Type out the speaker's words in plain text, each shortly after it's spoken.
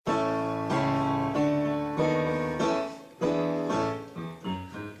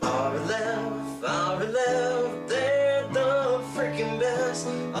left, they're the freaking best.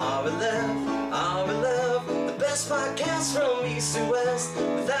 Are we left, the best podcast from east to west.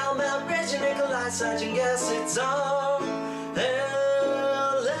 Without Mount Reggie, Nikolai, Sergeant, guess it's all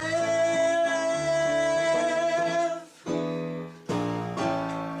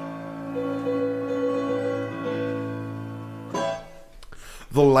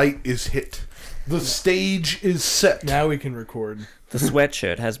The light is hit. The stage is set. Now we can record. The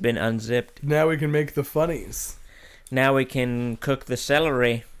sweatshirt has been unzipped. Now we can make the funnies. Now we can cook the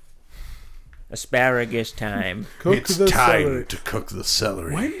celery. Asparagus time. Cook It's the time celery. to cook the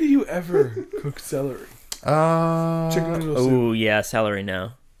celery. When do you ever cook celery? Chicken noodle soup. Oh, yeah, celery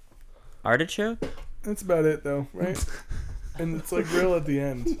now. Artichoke? That's about it, though, right? And it's like real at the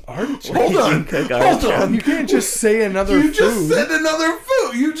end. Artichoke. Hold on. Cook Hold artichoke. on. You can't just say another You food. just said another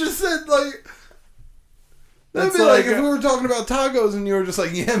food. You just said, like... That'd That's be like like if we were talking about tacos and you were just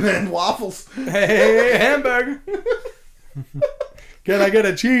like, yeah, man, waffles. Hey, hamburger. Can I get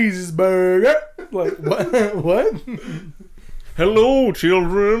a cheeseburger? Like, what? What? Hello,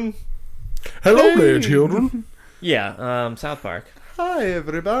 children. Hello there, children. Yeah, South Park. Hi,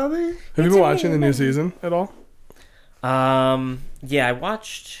 everybody. Have you been watching the new season at all? Yeah, I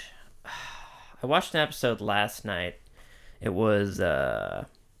watched an episode last night. It was They're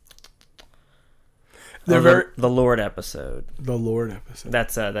the Lord episode. The Lord episode.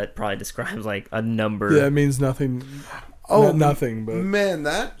 That's that probably describes like a number. Yeah, it means nothing. Oh, nothing, but Man,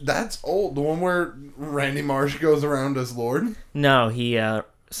 that's old. The one where Randy Marsh goes around as Lord. No,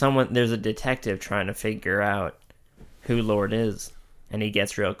 there's a detective trying to figure out who Lord is, and he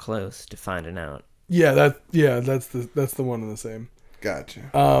gets real close to finding out. that's the one and the same. Gotcha.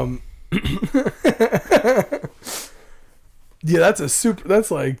 Yeah,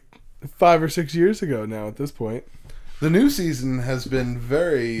 that's like 5 or 6 years ago now at this point. The new season has been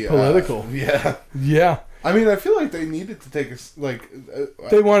very Political. Yeah. Yeah. I mean, I feel like they needed to take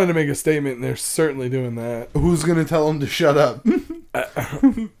They wanted to make a statement, and they're certainly doing that. who's going to tell them to shut up?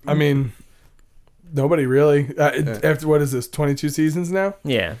 I mean, nobody really. After, what is this, 22 seasons now?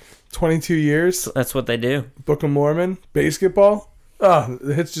 Yeah, 22 years? that's what they do. Book of Mormon? Basketball? Oh,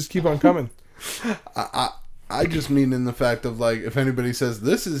 the hits just keep on coming. I just mean in the fact of, like, if anybody says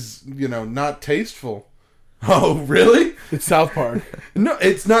this is, not tasteful. Oh, really? It's South Park. No,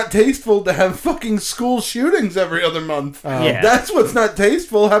 it's not tasteful to have fucking school shootings every other month. Yeah. That's what's not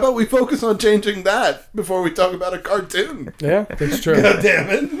tasteful. How about we focus on changing that before we talk about a cartoon? Yeah, that's true. God damn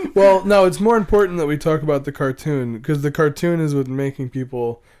it. Well, no, it's more important that we talk about the cartoon, because the cartoon is what's making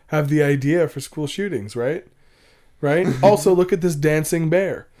people have the idea for school shootings, right? Right? Also, look at this dancing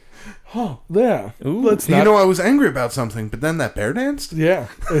bear. Oh, yeah. Ooh. Let's not. I was angry about something, but then that bear danced? Yeah.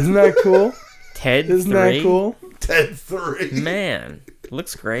 Isn't that cool? Ted Isn't 3. that cool? Ted 3. Man,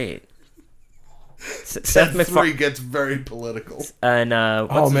 looks great. Seth Ted 3 MacFarlane gets very political. and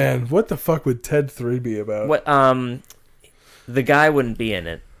Oh, man. What the fuck would Ted 3 be about? what the guy wouldn't be in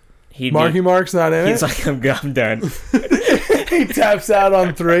it. Marky Mark's not in He's it? like, I'm done. He taps out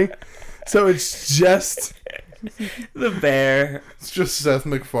on 3. So it's just The bear. It's just Seth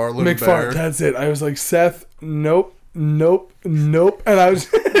MacFarlane McFarlane. bear. That's it. I was like, Seth, nope. And I was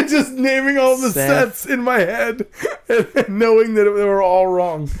just naming all the Seth. sets in my head and knowing that they were all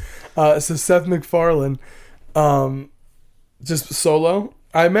wrong. So Seth MacFarlane, just solo.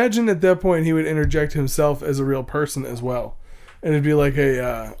 I imagine at that point he would interject himself as a real person as well. And it'd be like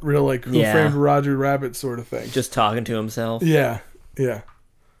a real, like, Who Yeah. Framed Roger Rabbit sort of thing. Just talking to himself. Yeah. Yeah.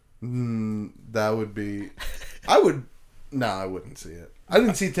 That would be... I wouldn't see it. I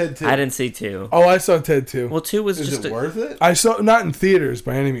didn't see Ted 2. I didn't see 2. Oh, I saw Ted too. Well, 2 was Is just it worth it? I saw, not in theaters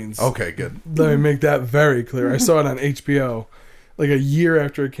by any means. Okay, good. Let me make that very clear. I saw it on HBO like a year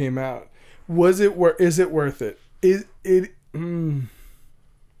after it came out. Is it worth it? If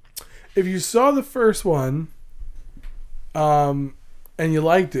you saw the first one and you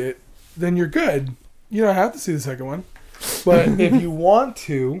liked it, then you're good. You don't have to see the second one. But if you want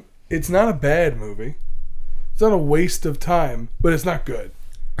to, it's not a bad movie. It's not a waste of time, but it's not good.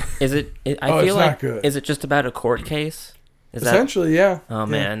 Is it? I Oh, feel it's not like. good. Is it just about a court case? Is Essentially, yeah. that? Oh Yeah.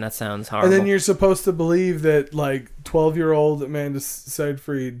 man, that sounds horrible. And then you're supposed to believe that, like, 12-year-old Amanda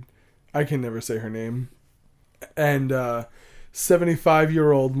Seyfried, I can never say her name, and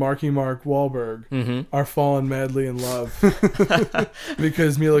 75-year-old Marky Mark Wahlberg are falling madly in love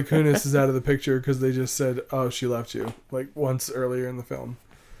because Mila Kunis is out of the picture because they just said, "Oh, she left you," like once earlier in the film.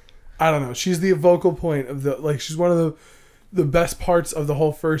 I don't know. She's the vocal point of she's one of the best parts of the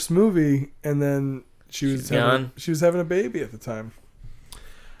whole first movie, and then she was having a baby at the time.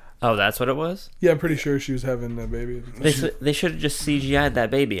 Oh, that's what it was? Yeah, I'm pretty sure she was having a baby at the time. They should have just CGI'd that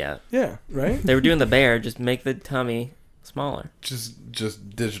baby out. Yeah, right? They were doing the bear, just make the tummy smaller. Just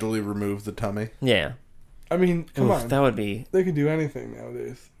digitally remove the tummy. Yeah. I mean, come Oof, on. that would be... They can do anything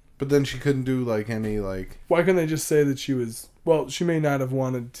nowadays. But then she couldn't do like any like. Why couldn't they just say that she was... Well, she may not have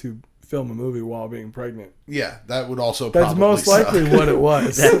wanted to film a movie while being pregnant. Yeah, that would also. That's probably most suck. likely what it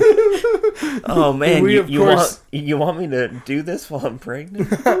was. Oh, man, We, of course- you want me to do this while I'm pregnant?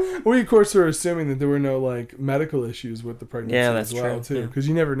 We, of course, are assuming that there were no, like, medical issues with the pregnancy Yeah, that's as well, true, too. yeah. Because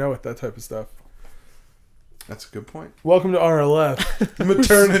you never know with that type of stuff. That's a good point. Welcome to RLF.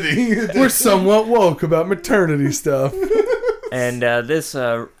 Maternity. We're somewhat woke about maternity stuff. And this,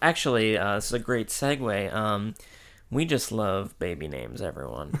 actually, this is a great segue. We just love baby names,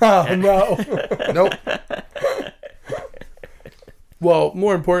 everyone. Oh, no. Nope. Well,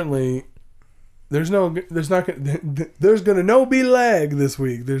 more importantly, there's gonna no be lag this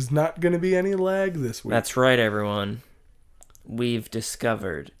week. There's not gonna be any lag this week. That's right, everyone. We've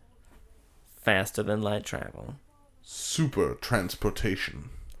discovered faster than light travel Super transportation.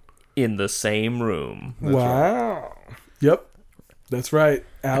 in the same room. wow. Yep, that's right.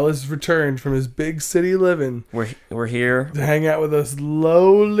 Alice returned from his big city living We're here. to hang out with us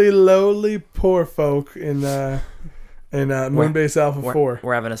lowly poor folk in Moonbase Alpha 4.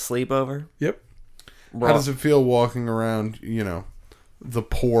 We're having a sleepover. Yep. How does it feel walking around, the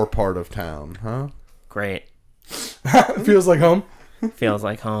poor part of town, huh? Great. Feels like home. Feels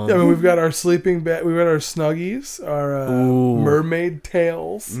like home. I mean, we've got our sleeping bag. We've got our Snuggies, our Ooh. mermaid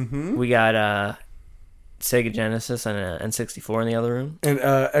tails, We got Sega Genesis and an N64 in the other room. and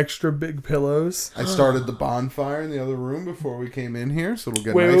extra big pillows. I started the bonfire in the other room before we came in here, so it'll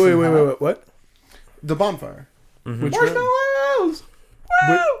get Wait, nice wait, and wait, hot. wait, wait, what? The bonfire. Which room?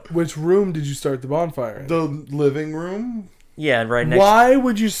 Which room did you start the bonfire in? The living room. Yeah, right next. Why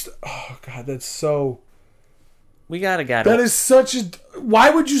would you? Oh God, that's so. We got a guy. That is such a. Why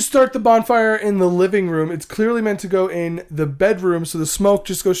would you start the bonfire in the living room? It's clearly meant to go in the bedroom, so the smoke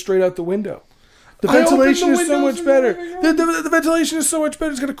just goes straight out the window. The I opened ventilation the is so windows much in the better. living room. The ventilation is so much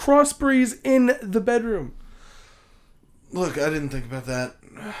better. It's going to cross breeze in the bedroom. Look, I didn't think about that.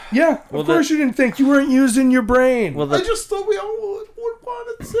 Yeah, Well, of course you didn't think. You weren't using your brain. Well, I just thought we all would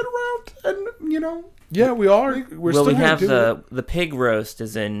want to sit around and, yeah, we are. We're still we gonna have do it. the pig roast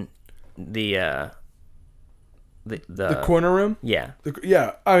is in the The corner room. yeah,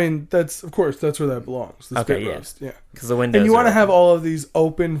 Yeah, I mean that's of course that's where that belongs. The Okay, spit yeah. roast. Yeah. because the windows. And you want to are have open. all of these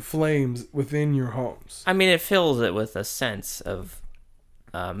open flames within your homes. I mean, it fills it with a sense of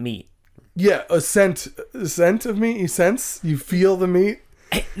meat. Yeah, a scent of meat. You sense, you feel the meat.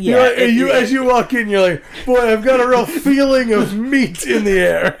 Yeah, As you walk in, you're like, boy, I've got a real feeling of meat in the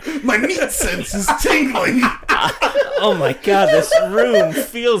air. my meat sense is tingling. oh my god, this room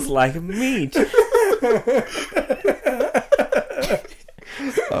feels like meat.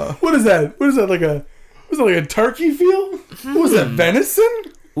 What is that? What is that like a? Was it like a turkey feel? What was that? Venison?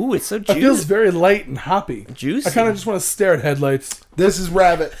 Ooh, it's so It feels juicy. very light and hoppy. Juicy. I kind of just want to stare at headlights. This is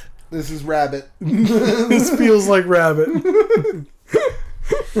rabbit. This is rabbit. This feels like rabbit.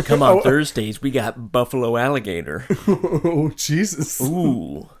 Come on, Thursdays we got buffalo alligator. Oh Jesus!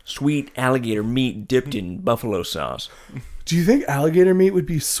 Ooh, sweet alligator meat dipped in buffalo sauce. Do you think alligator meat would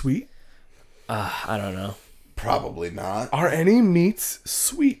be sweet? I don't know. Probably not. Are any meats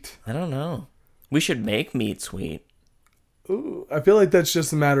sweet? I don't know. We should make meat sweet. Ooh, I feel like that's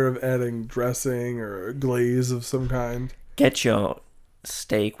just a matter of adding dressing or a glaze of some kind. Get your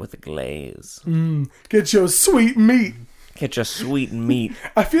steak with a glaze. Get your sweet meat. Get your sweet meat.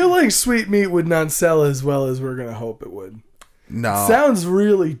 I feel like sweet meat would not sell as well as we're gonna hope it would. No. Sounds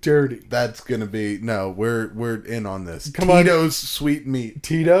really dirty. That's gonna be we're in on this. Come on. Tito's sweet meat.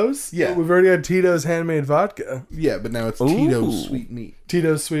 Tito's? Yeah. We've already had Tito's handmade vodka. Yeah, but now it's Ooh. Tito's sweet meat.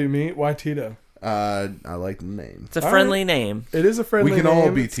 Tito's sweet meat. Why Tito? I like the name. It's a All friendly name. It is a friendly We can name.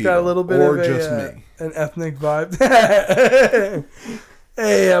 all be It's Tito, got a little bit or of just a, me. an ethnic vibe.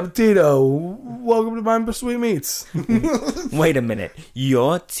 Hey, I'm Tito. Welcome to my sweet meats. Wait a minute.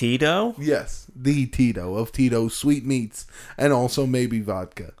 You're Tito? Yes, the Tito of Tito's sweet meats, and also maybe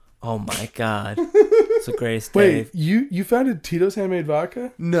vodka. Oh my god. It's the greatest day. Wait, you founded Tito's handmade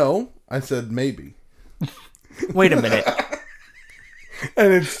vodka? No, I said maybe. Wait a minute.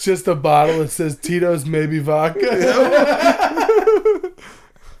 And it's just a bottle that says Tito's maybe vodka?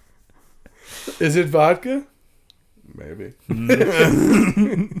 Is it vodka? Maybe.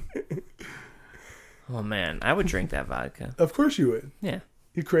 Oh man, I would drink that vodka. Of course you would. Yeah.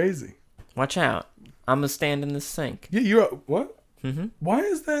 You're crazy. Watch out. I'm gonna stand in the sink. You're what? Why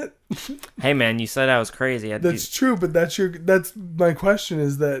is that? Hey man, you said I was crazy. That's true, but that's my question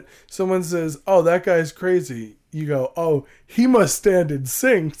is that someone says, "Oh, that guy's crazy." You go, "Oh, he must stand in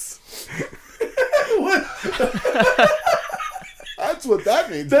sinks." What? That's what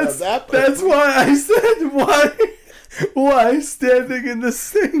that means. That's why I said why standing in the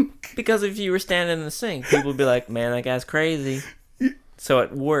sink. Because if you were standing in the sink, people would be like, "Man, that guy's crazy." So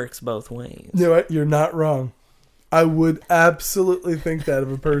it works both ways. You know what? You're not wrong. I would absolutely think that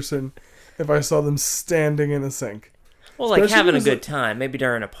of a person if I saw them standing in a sink. Well, like Especially having a if good it's time, maybe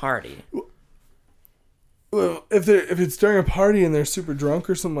during a party. Well, if it's during a party and they're super drunk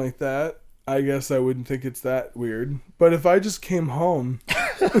or something like that, I guess I wouldn't think it's that weird. But if I just came home,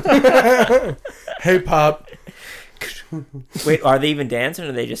 hey Pop, Wait, are they even dancing or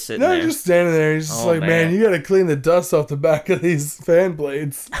are they just sitting no, there? you're just standing there. He's just Oh, like, man, man. you got to clean the dust off the back of these fan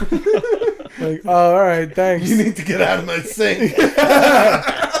blades. Like, oh, all right, thanks. You need to get out of my sink.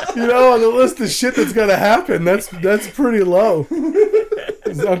 You know, on the list of shit that's gonna happen, that's pretty low.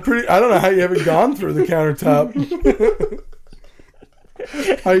 I don't know how you haven't gone through the countertop.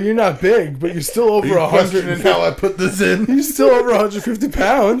 You're not big, but you're still over 100. Questioning how I put this in. You're still over 150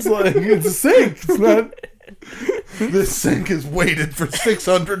 pounds. Like, it's a sink. It's not. This sink is weighted for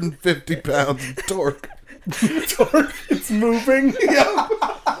 650 pounds of torque. It's moving. Yeah.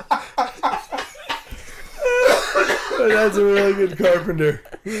 That's a really good carpenter.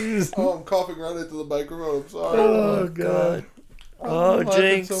 Oh, I'm coughing right into the microphone. I'm sorry. Oh god. Oh, I'm laughing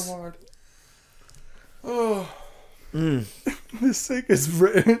jinx. so hard. Oh. This sink it's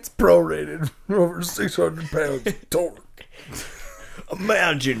prorated for over 600 pounds of torque.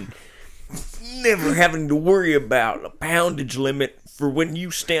 Imagine never having to worry about a poundage limit for when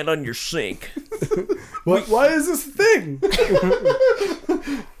you stand on your sink. Why is this a thing?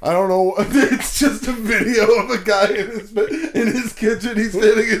 I don't know. It's just a video of a guy in his kitchen. He's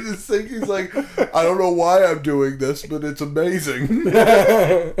standing in his sink. He's like, I don't know why I'm doing this, but it's amazing.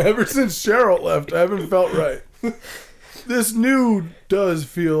 Ever since Cheryl left, I haven't felt right. This new does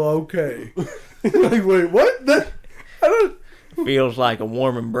feel okay. Like, wait, what? I don't. Feels like a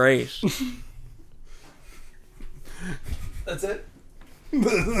warm embrace. That's it.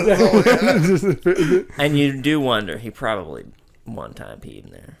 And you do wonder, he probably one time peed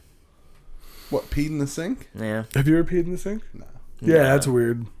in there. What, peed in the sink? Yeah. Have you ever peed in the sink? No. Yeah, No. that's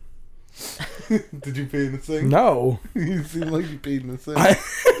weird. Did you pee in the sink? No. You seem like you peed in the sink.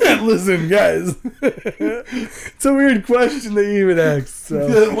 Listen, guys. It's a weird question that you even asked. So.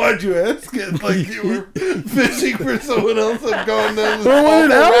 Yeah, why'd you ask it? Like you were fishing for someone else and going down this Well, what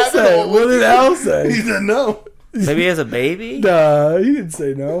did awful Al rabbit say? hole. What did Al He say? said no. Maybe he has a baby? Nah, he didn't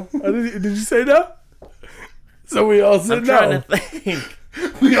say no. Did you say no? So we all said I'm trying no. to think.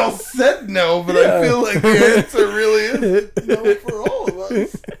 We all said no, but Yeah. I feel like the answer really is no for all of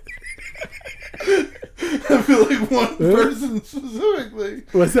us. I feel like one person specifically.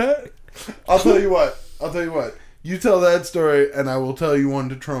 What's that? I'll tell you what. You tell that story, and I will tell you one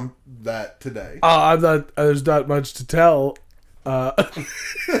to trump that today. Oh, I'm not. There's not much to tell. I'm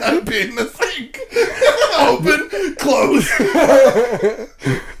being the sink. Open, close.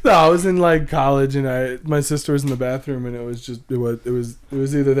 No, I was in like college, and my sister was in the bathroom, and it was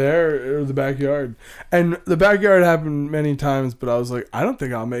either there or the backyard, and the backyard happened many times, but I was like, I don't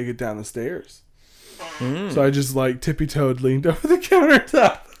think I'll make it down the stairs, so I just like tippy-toed leaned over the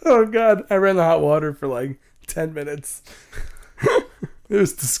countertop. Oh god, I ran the hot water for like 10 minutes. It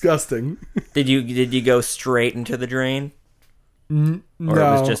was disgusting. Did you go straight into the drain? No, Or it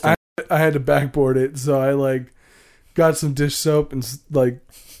was just I had to backboard it, so I like got some dish soap and like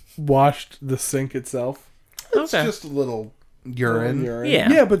washed the sink itself. It's Okay. just a little urine. Yeah.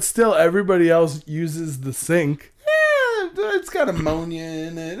 Yeah, but still, everybody else uses the sink. Yeah, it's got ammonia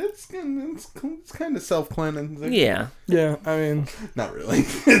in it. It's kind of self-cleansing. Yeah. Yeah, I mean, Not really.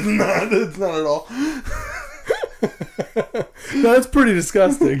 It's not at all. no, that's pretty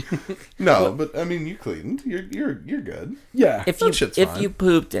disgusting. No, but I mean, you cleaned. You're good. Yeah. If That shit's if fine. you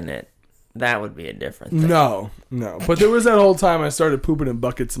pooped in it, that would be a different thing. No. But there was that whole time I started pooping in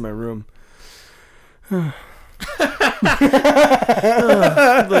buckets in my room. The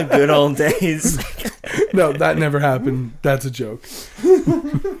good old days. No, that never happened. That's a joke.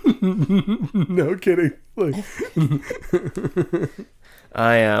 No kidding. Like,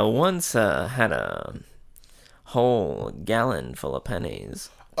 I once had a whole gallon full of pennies.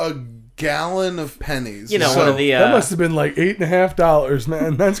 A gallon of pennies. You know, So, one of the that must have been like $8.50,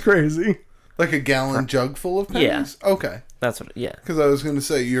 man. That's crazy. like a gallon jug full of pennies. Yeah. Okay. That's what. Yeah. Because I was going to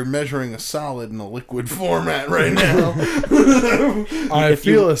say, you're measuring a solid in a liquid format right now. I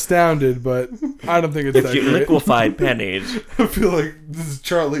feel astounded, but I don't think it's that You great. liquefied pennies. I feel like this is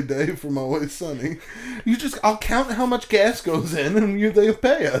Charlie Day from Always Sunny. I'll count how much gas goes in and they'll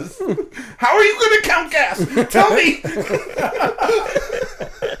pay us. How are you going to count gas? Tell me!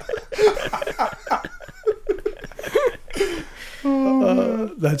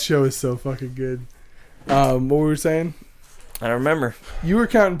 That show is so fucking good. What were we saying? I don't remember. You were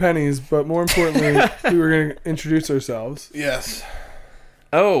counting pennies, but more importantly, we were going to introduce ourselves. Yes.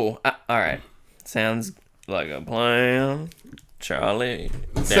 Oh, all right. Sounds like a plan, Charlie.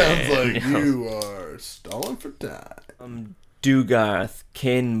 Sounds like Daniels. you are stalling for time. Dugarth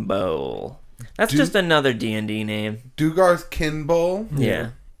Kinbowl. That's just another D&D name. Dugarth Kinbowl?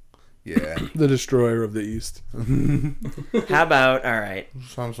 Yeah. Yeah. The destroyer of the East. How about, all right.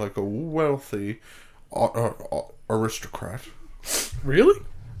 Sounds like a wealthy aristocrat. Really?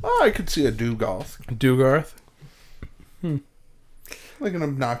 Oh, I could see a Dugarth. Dugarth? Like an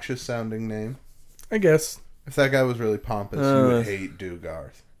obnoxious sounding name. I guess. If that guy was really pompous, you would hate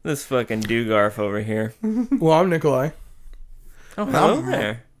Dugarth. This fucking Dugarth over here. Well, I'm Nikolai. Oh, hello I'm-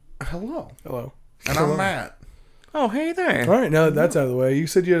 there. Hello. Hello. And I'm Matt. Oh, hey there. All right, now that that's out of the way, you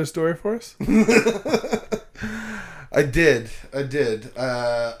said you had a story for us? I did.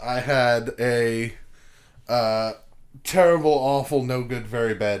 I had a terrible, awful, no good,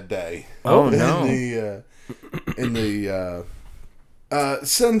 very bad day. Oh, no. In the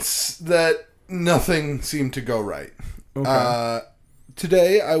sense that nothing seemed to go right. Okay.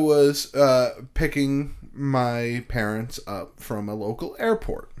 Today I was picking my parents up from a local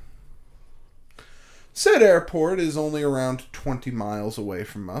airport. Said airport is only around 20 miles away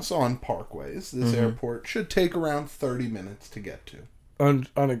from us on parkways. This airport should take around 30 minutes to get to. On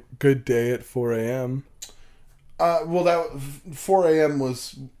a good day at 4 a.m. Well, that 4 a.m.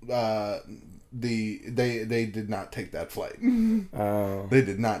 was they did not take that flight. Oh. They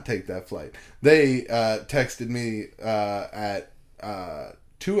did not take that flight. They texted me at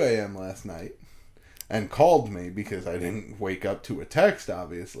 2 a.m. last night and called me because I didn't wake up to a text,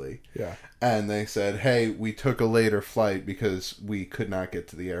 obviously. Yeah. And they said, hey, we took a later flight because we could not get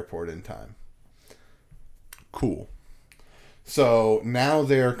to the airport in time. Cool. So now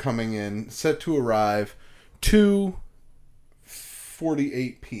they're coming in, set to arrive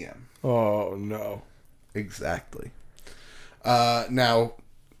 2:48 p.m. Oh, no. Exactly. Now,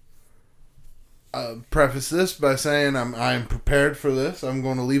 preface this by saying I'm prepared for this. I'm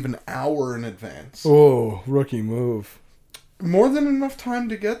going to leave an hour in advance. Oh, rookie move. More than enough time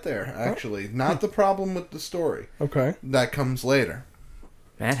to get there, actually. Not the problem with the story. Okay. That comes later.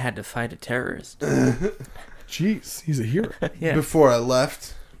 Matt had to fight a terrorist. Jeez, he's a hero. Yeah. Before I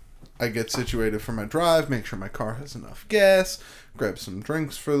left, I get situated for my drive, make sure my car has enough gas, grab some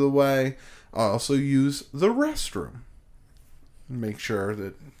drinks for the way. I also use the restroom. Make sure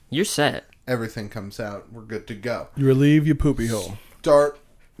that You're set. everything comes out. We're good to go. You relieve your poopy hole. Start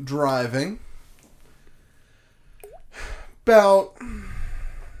driving. About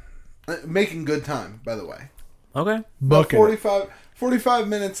making good time, by the way. Okay. About Bucking. 45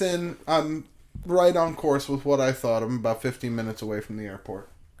 minutes in, I'm right on course with what I thought. I'm about 15 minutes away from the airport.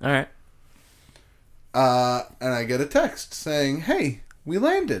 All right. And I get a text saying, hey, we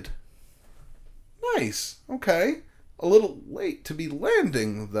landed. Nice. Okay. A little late to be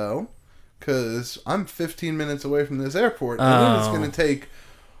landing, though, because I'm 15 minutes away from this airport, and then it's going to take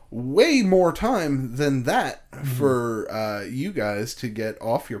way more time than that for you guys to get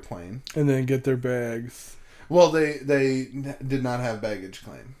off your plane. And then get their bags. Well, they did not have baggage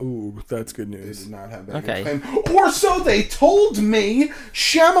claim. Ooh, that's good They news. did not have baggage Okay. claim. Or so they told me.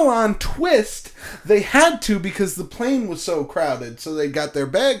 Shyamalan twist. They had to because the plane was so crowded, so they got their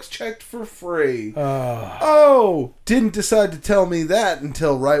bags checked for free. Oh, didn't decide to tell me that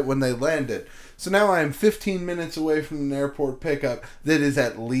until right when they landed. So now I am 15 minutes away from an airport pickup that is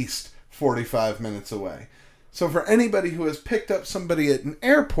at least 45 minutes away. So for anybody who has picked up somebody at an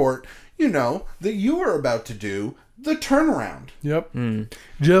airport, you know that you are about to do the turnaround. Yep.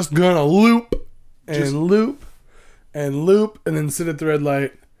 Just gonna loop and loop and loop and then sit at the red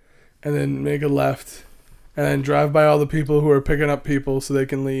light and then make a left and then drive by all the people who are picking up people so they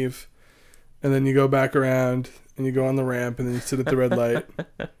can leave. And then you go back around and you go on the ramp and then you sit at the red light.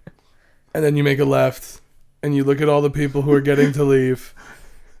 And then you make a left and you look at all the people who are getting to leave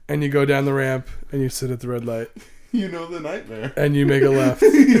and you go down the ramp and you sit at the red light You know the nightmare. and you make a left.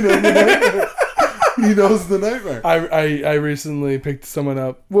 You know the nightmare. He knows the nightmare. I recently picked someone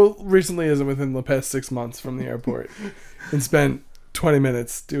up. Well, recently isn't within the past 6 months from the airport, and spent 20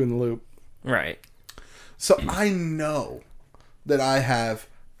 minutes doing the loop. Right. So I know that I have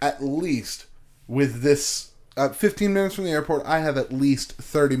at least with this 15 minutes from the airport, I have at least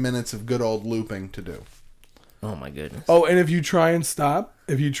 30 minutes of good old looping to do. Oh my goodness. Oh, and if you try and stop,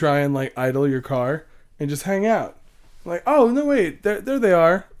 if you try and like idle your car and just hang out, like, oh no, wait, there they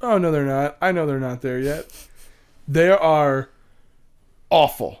are. Oh no, they're not. I know they're not there yet. They are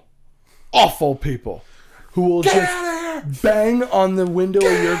awful people who will just bang on the window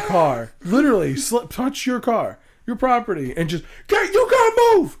of your car, literally touch your car, your property, and just you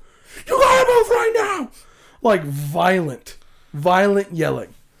gotta move right now, like violent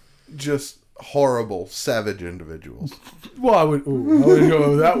yelling. Just horrible, savage individuals. Well, I wouldn't go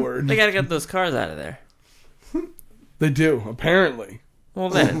with that word. They gotta get those cars out of there. They do, apparently. Well,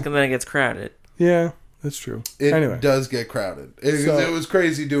 then it gets crowded. Yeah, that's true. It does get crowded. It was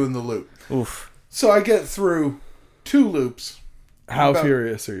crazy doing the loop. Oof. So I get through 2 loops. How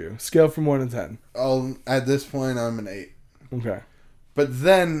furious are you? Scale from 1 to 10. At this point, I'm an 8. Okay. But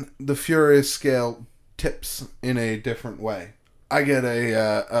then the furious scale tips in a different way. I get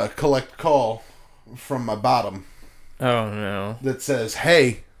a collect call from my bottom Oh no. that says,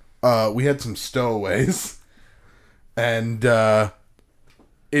 "Hey, we had some stowaways, and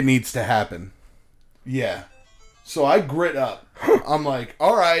it needs to happen." Yeah. So I grit up. I'm like,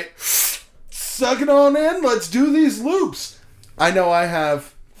 all right, suck it on in. Let's do these loops. I know I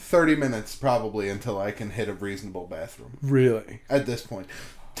have 30 minutes probably until I can hit a reasonable bathroom. Really? At this point,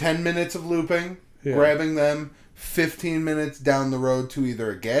 10 minutes of looping, Yeah. grabbing them, 15 minutes down the road to either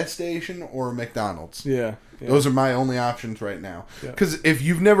a gas station or a McDonald's. Yeah. Those are my only options right now. Yeah. Because if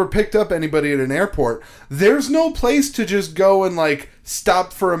you've never picked up anybody at an airport, there's no place to just go and like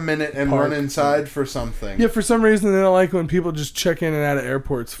stop for a minute and Park. run inside for something. Yeah, for some reason they don't like when people just check in and out of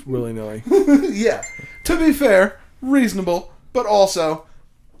airports willy-nilly. Yeah. To be fair, reasonable, but also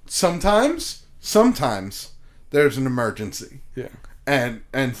sometimes there's an emergency Yeah. and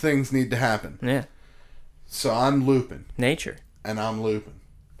things need to happen. Yeah. So I'm looping. Nature. And I'm looping.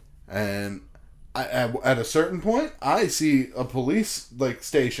 And at a certain point, I see a police like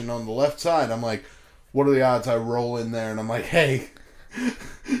station on the left side. I'm like, what are the odds I roll in there and I'm like, hey,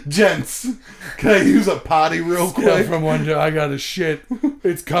 gents, can I use a potty real Yeah, quick? from one job, I got a shit.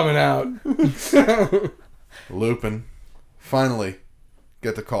 It's coming out. Looping. Finally,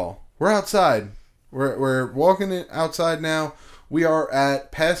 get the call. We're outside. We're walking outside now. We are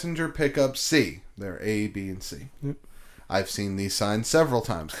at passenger pickup C. They're A, B, and C. Yep. I've seen these signs several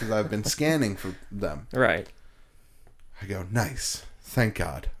times because I've been scanning for them. Right. I go, nice. Thank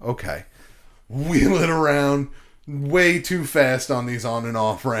God. Okay. Wheel it around way too fast on these on and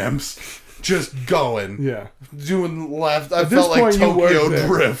off ramps. Just going. Yeah. Doing left. I At this felt like point, you work Tokyo there.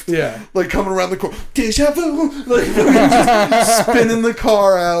 Drift. Yeah. Like coming around the corner. Deja vu. Like just spinning the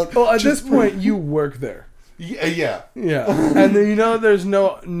car out. Well, at this point, you work there. Yeah. Yeah. And then there's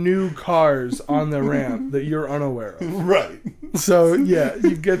no new cars on the ramp that you're unaware of. Right. So, yeah,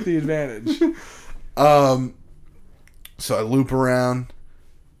 you get the advantage. So I loop around.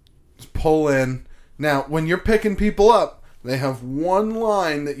 Just pull in. Now, when you're picking people up, they have one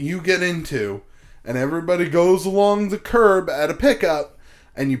line that you get into, and everybody goes along the curb at a pickup,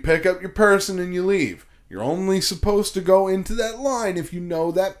 and you pick up your person and you leave. You're only supposed to go into that line if you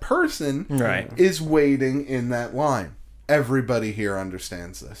know that person Right. is waiting in that line. Everybody here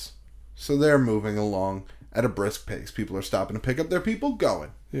understands this. So they're moving along at a brisk pace. People are stopping to pick up their people,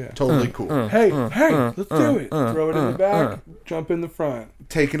 going. Yeah. Totally cool. Hey, let's do it. Throw it in the back, jump in the front.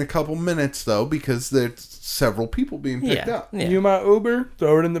 Taking a couple minutes, though, because there's several people being picked Yeah. up. Yeah. You my Uber,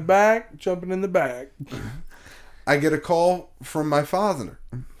 throw it in the back, jumping in the back. I get a call from my father.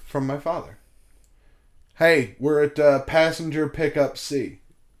 Hey, we're at passenger pickup C.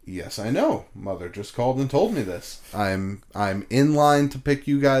 Yes, I know. Mother just called and told me this. I'm in line to pick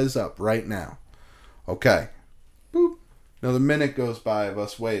you guys up right now. Okay. Boop. Another minute goes by of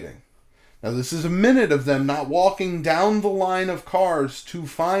us waiting. Now this is a minute of them not walking down the line of cars to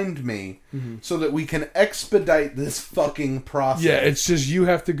find me so that we can expedite this fucking process. Yeah, it's just you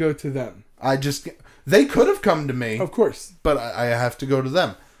have to go to them. They could have come to me. Of course. But I have to go to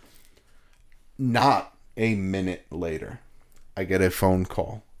them. Not a minute later, I get a phone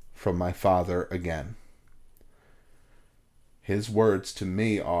call from my father again. His words to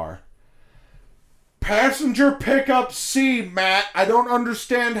me are, "Passenger pickup C, Matt. I don't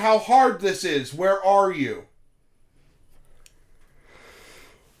understand how hard this is. Where are you?"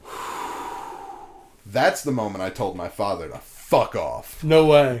 That's the moment I told my father to fuck off. No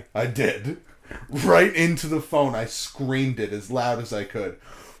way. I did. Right into the phone, I screamed it as loud as I could.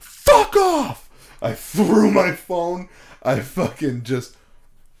 Fuck off! I threw my phone. I fucking just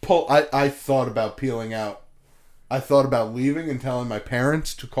I thought about peeling out I thought about leaving and telling my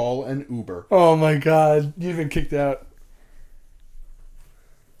parents to call an Uber. Oh my god, you've been kicked out.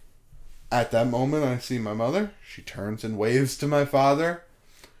 At that moment, I see my mother. She turns and waves to my father.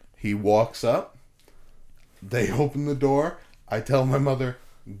 He walks up. They open the door. I tell my mother,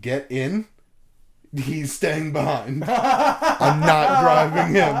 get in. He's staying behind. I'm not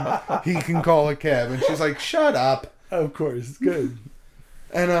driving him. He can call a cab. And she's like, shut up. Of course, good.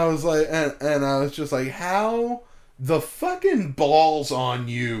 And I was like, and I was just like, how the fucking balls on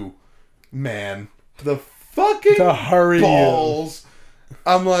you, man. The fucking To hurry balls.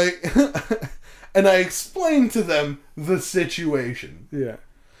 I'm like, and I explained to them the situation. Yeah.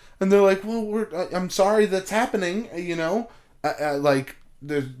 And they're like, well, I'm sorry that's happening, you know? Like,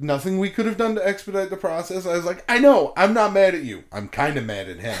 there's nothing we could have done to expedite the process. I was like, I know, I'm not mad at you. I'm kind of mad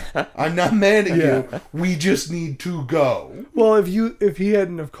at him. I'm not mad at you. We just need to go. Well, if he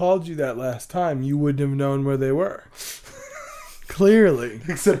hadn't have called you that last time, you wouldn't have known where they were. Clearly.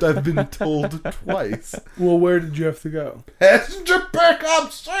 Except I've been told twice. Well, where did you have to go? Passenger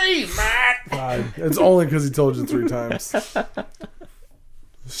pickup C, Matt! God, it's only because he told you 3 times.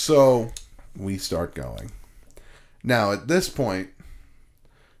 So, we start going. Now, at this point,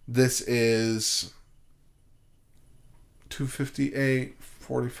 this is 2:58,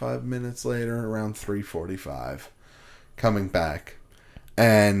 45 minutes later, around 3:45, coming back.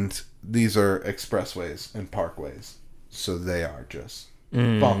 And these are expressways and parkways. So they are just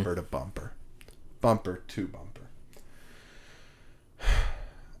bumper to bumper. Bumper to bumper.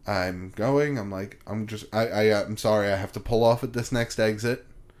 I'm going. I'm like, I'm sorry. I have to pull off at this next exit.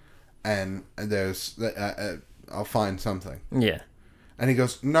 And there's, I'll find something. Yeah. And he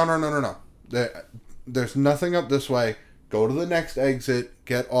goes, no. There's nothing up this way. Go to the next exit.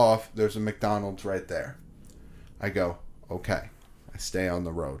 Get off. There's a McDonald's right there. I go, okay. I stay on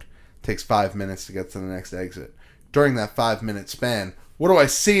the road. Takes 5 minutes to get to the next exit. During that 5-minute span, what do I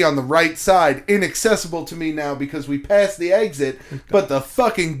see on the right side? Inaccessible to me now because we passed the exit, but the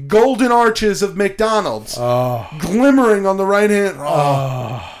fucking golden arches of McDonald's glimmering on the right hand.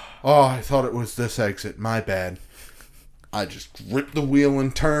 Oh, I thought it was this exit. My bad. I just grip the wheel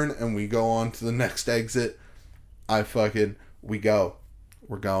and turn, and we go on to the next exit. We go.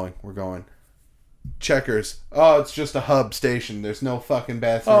 We're going. Checkers. Oh, it's just a hub station. There's no fucking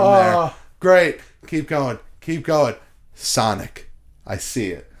bathroom there. Great. Keep going. Sonic. I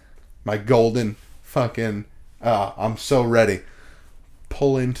see it. My golden fucking... I'm so ready.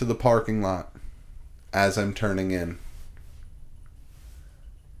 Pull into the parking lot as I'm turning in.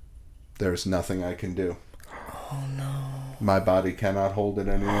 There's nothing I can do. Oh, no. My body cannot hold it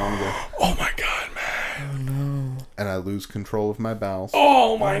any longer. Oh, my God, man. Oh, no. And I lose control of my bowels.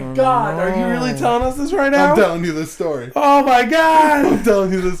 Oh, my God. Are you really telling us this right now? I'm telling you this story. Oh, my God. I'm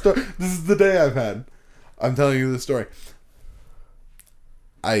telling you this story. This is the day I've had. I'm telling you this story.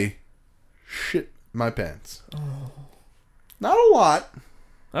 I shit my pants. Oh. Not a lot.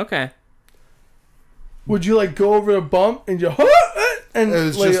 Okay. Would you, like, go over a bump and you... And It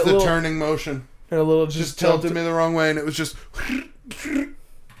was like just a the little, turning motion. and a little Just tilted me the wrong way, and it was just...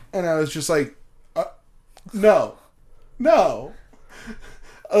 And I was just like, no.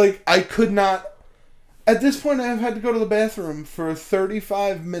 Like, I could not... At this point, I've had to go to the bathroom for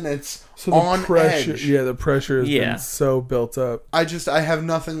 35 minutes so the on pressure, edge. Yeah, the pressure has been so built up. I have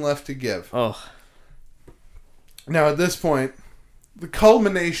nothing left to give. Oh. Now, at this point, the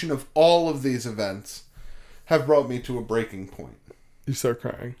culmination of all of these events have brought me to a breaking point. You start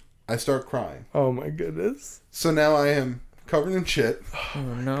crying. I start crying. Oh, my goodness. So now I am covered in shit Oh,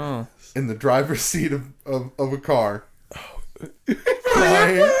 no. in the driver's seat of a car.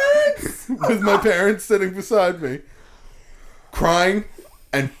 Crying with my parents sitting beside me. Crying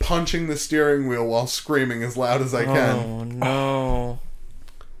and punching the steering wheel while screaming as loud as I can. Oh, no.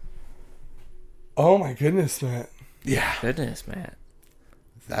 Oh, my goodness, Matt. Yeah. Goodness, Matt.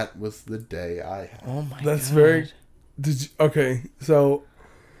 That was the day I had. Oh, my God. That's very... Okay, so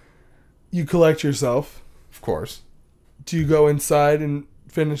you collect yourself. Of course. Do you go inside and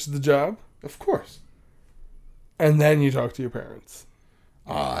finish the job? Of course. And then you talk to your parents.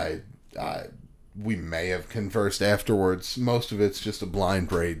 We may have conversed afterwards. Most of it's just a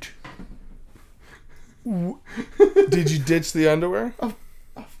blind rage. Did you ditch the underwear? Of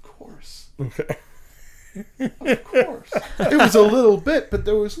course. Okay. Of course. It was a little bit, but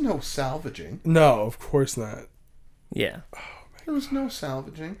there was no salvaging. No, of course not. Yeah. There was no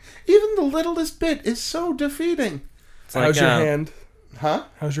salvaging. Even the littlest bit is so defeating. It's How's like, your hand? Huh?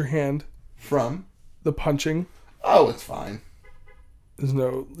 How's your hand? From? The punching? Oh, it's fine. There's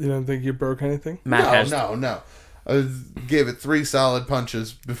no... You don't think you broke anything? Matt has... No. I gave it 3 solid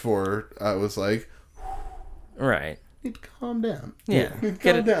punches before I was like... Right. Need to calm down. Yeah. Need to Get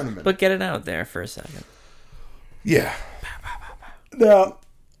calm it, down a minute. but get it out there for a second. Yeah. Now,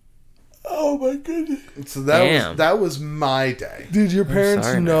 oh my goodness. So Damn. that was my day. Did your parents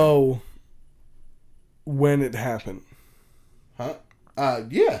sorry, man. know when it happened? Huh?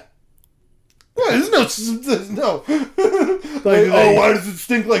 Yeah. What? There's no. Like, Why does it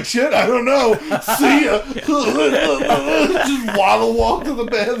stink like shit? I don't know. See ya. Just waddle walk to the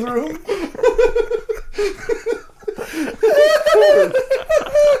bathroom.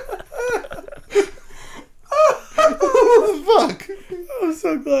 What the fuck? I'm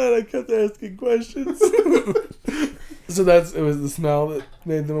so glad I kept asking questions. So it was the smell that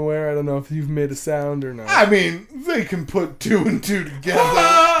made them aware. I don't know if you've made a sound or not. I mean, they can put two and two together.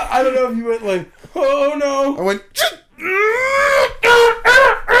 I don't know if you went like, oh no. I went.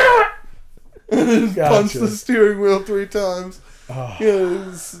 Gotcha. Punched the steering wheel 3 times. Oh. Yeah, it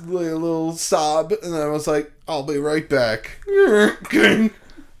was like a little sob, and then I was like, "I'll be right back."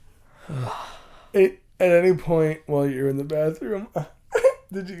 At any point while you're in the bathroom,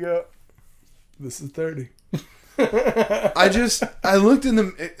 did you go, "This is 30"? I looked in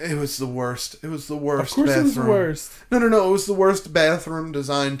the. It was the worst. It was the worst. Of course, bathroom. it was the worst. No. It was the worst bathroom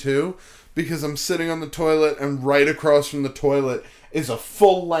design too, because I'm sitting on the toilet, and right across from the toilet is a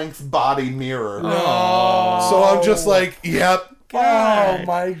full-length body mirror. Oh. So I'm just like, "Yep, Oh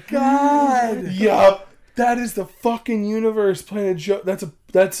my god! yep." That is the fucking universe playing a joke.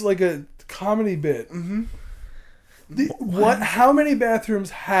 That's like a comedy bit. Mm-hmm. What? How many bathrooms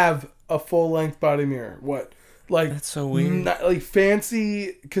have a full length body mirror? What? Like That's so weird. Like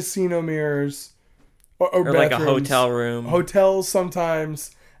fancy casino mirrors, or like a bathrooms. hotel room. Hotels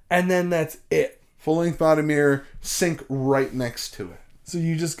sometimes, and then that's it. Full-length body mirror, sink right next to it. So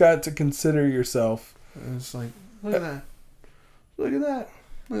you just got to consider yourself. And it's like, look at that. Look at that.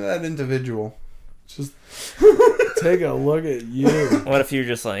 Look at that individual. Just take a look at you. What if you're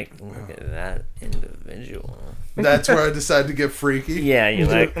just like, look at that individual? That's where I decided to get freaky. Yeah, you're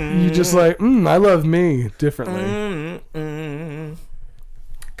like, You just like, I love me differently.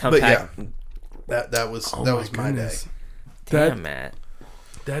 Compact. But yeah, that was my day. goodness. Damn, Matt.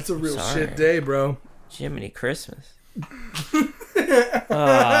 That's a real Sorry. shit day, bro. Jiminy Christmas.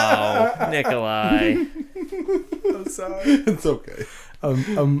 Oh, Nikolai. I'm sorry. It's okay.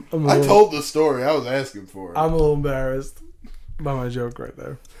 I'm a I little, told the story. I was asking for it. I'm a little embarrassed by my joke right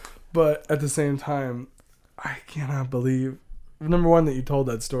there. But at the same time, I cannot believe, number one, that you told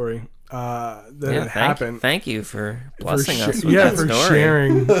that story. That it happened. Thank you for blessing us with yeah, that for story.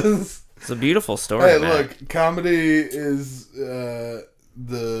 sharing. It's a beautiful story, Hey, Matt. look, comedy is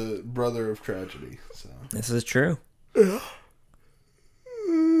the brother of tragedy. So This is true. I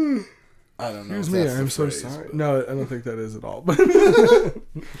don't know. Excuse if me, that's the I'm so phrase, sorry. but- No, I don't think that is at all. But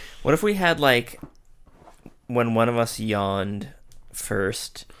What if we had, like, when one of us yawned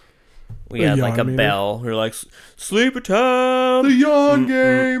first, we A had, like, a yawn meter? bell. We were like, sleeper time! The yawn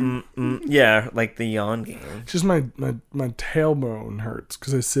game. Yeah, like the yawn game. just my tailbone hurts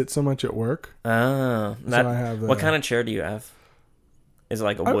because I sit so much at work. Ah. So I have what kind of chair do you have? Is it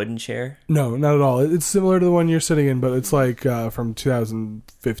like a wooden chair? No, not at all. It's similar to the one you're sitting in, but it's like from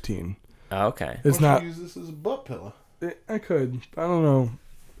 2015. Oh, okay. It's Why not. don't you use this as a butt pillow. I could. I don't know.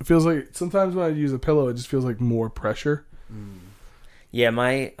 It feels like sometimes when I use a pillow, it just feels like more pressure. Yeah,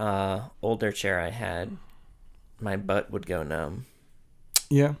 my older chair I had, my butt would go numb.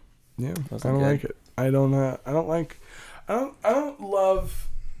 Yeah, yeah. Wasn't I don't good. like it. I don't love.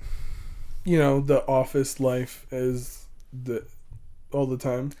 The office life as all the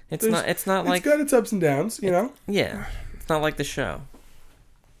time. It's not like It's got its ups and downs. yeah. It's not like the show.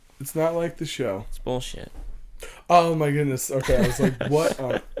 It's not like the show. It's bullshit. Oh my goodness. Okay, I was like, what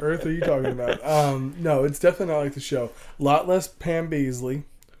on earth are you talking about? No, it's definitely not like the show. A lot less Pam Beasley.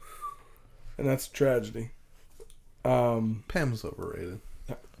 And that's a tragedy. Pam's overrated.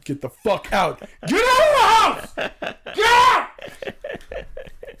 Get the fuck out. Get out of the house! Get out!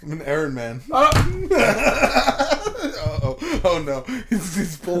 I'm an errand man. Oh no,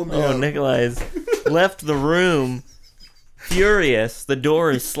 he's pulling me Oh, out. Nikolai's left the room. Furious. The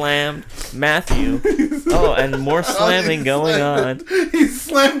door is slammed. Matthew. Oh, and more slamming He going on. slammed it. He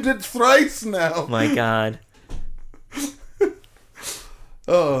slammed it thrice now. My God.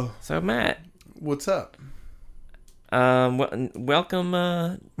 Oh, So Matt, what's up? welcome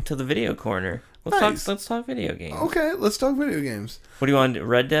to the video corner. Nice. Let's talk video games. Okay, let's talk video games. What do you want?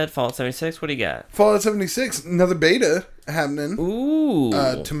 Red Dead, Fallout 76. What do you got? Fallout 76, another beta happening Ooh.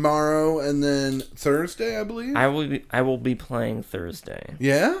 tomorrow and then Thursday, I believe. I will be playing Thursday.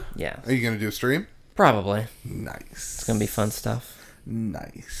 Yeah? Yeah. Are you gonna do a stream? Probably. Nice. It's gonna be fun stuff.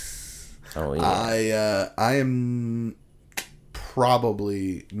 Nice. Oh yeah. I am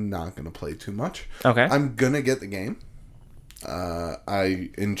probably not going to play too much. Okay. I'm going to get the game. I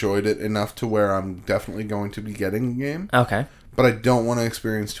enjoyed it enough to where I'm definitely going to be getting the game. Okay. But I don't want to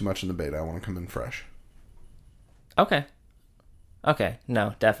experience too much in the beta. I want to come in fresh. Okay. Okay.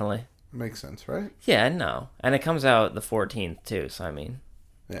 No, definitely. Makes sense, right? Yeah, no. And it comes out the 14th too, so I mean,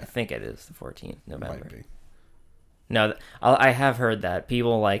 Yeah. I think it is the 14th November. Might be. No, I have heard that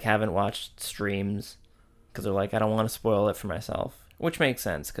people like haven't watched streams because they're like, I don't want to spoil it for myself, which makes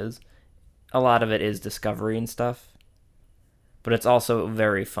sense because a lot of it is discovery and stuff. But it's also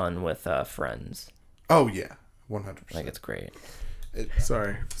very fun with friends. Oh, yeah. 100%. Like, it's great.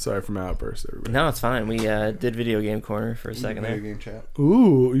 Sorry for my outburst, everybody. No, it's fine. We did Video Game Corner for a second Video there. game chat.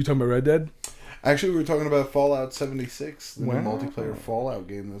 Ooh, you talking about Red Dead? Actually, we were talking about Fallout 76, the new Wow. multiplayer Fallout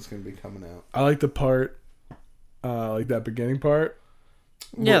game that's going to be coming out. I like the part, like that beginning part.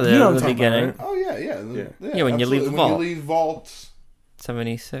 Yeah, Well, you know what I'm the talking beginning. about, Oh, yeah. Yeah, when you leave absolutely. the When vault. you leave Vault.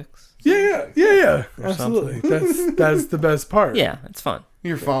 76. Yeah. Or Absolutely. That's the best part. Yeah, it's fun.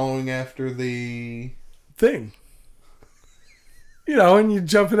 You're following after the... Thing. You know, when you're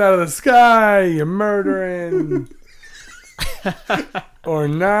jumping out of the sky, you're murdering. Or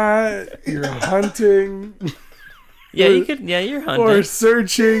not. You're hunting. Yeah, you're hunting. Or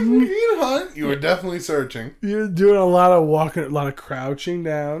searching. You hunt. You were definitely searching. You're doing a lot of walking, a lot of crouching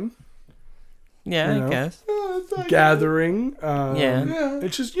down. Yeah, you I know. guess. Gathering. Yeah. Yeah.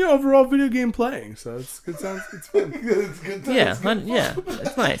 It's just, overall video game playing. So it's good. It's fun. It's good times. Yeah, yeah,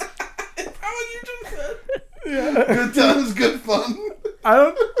 it's nice. Good times, good fun. I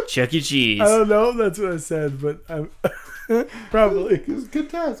don't Chuck E. Cheese. I don't know if that's what I said, but I'm probably. It's good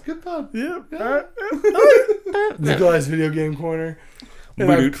times, good fun. Yeah. All right. Nikolai's video game corner.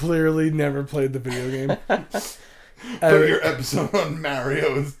 And I've clearly never played the video game. But your episode on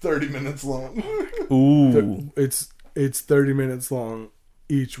Mario is 30 minutes long. Ooh. It's 30 minutes long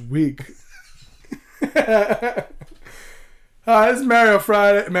each week. It's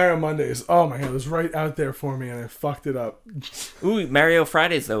Mario Mondays. Oh my god, it was right out there for me and I fucked it up. Ooh, Mario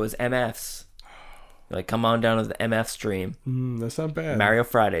Fridays though is MFs. Like, come on down to the MF stream. That's not bad. Mario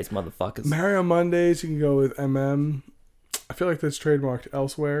Fridays, motherfuckers. Mario Mondays, you can go with MM. I feel like that's trademarked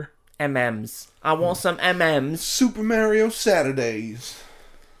elsewhere. MMs. I want some MMs. Super Mario Saturdays.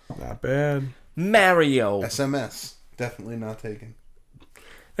 Not bad. Mario. SMS. Definitely not taken.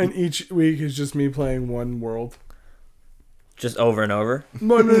 And each week is just me playing one world. Just over and over.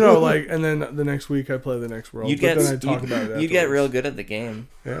 No, like, and then the next week I play the next world. You But then I talk about it you get afterwards. real good at the game.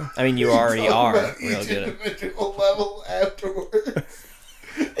 Yeah. I mean, you already are About real each good at it. individual level afterwards.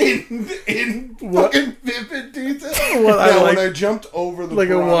 In What? fucking vivid detail. Well, I Now, like- when I jumped over the Like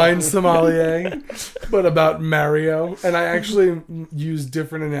a piranha- wine sommelier, but about Mario. And I actually use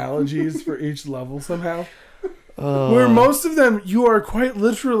different analogies for each level somehow. Where most of them, you are quite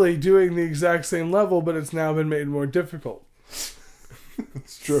literally doing the exact same level, but it's now been made more difficult.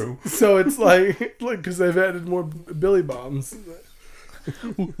 It's true. So it's like because they've added more Billy Bombs.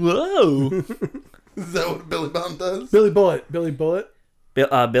 Whoa. Is that what Billy Bomb does? Billy Bullet. Billy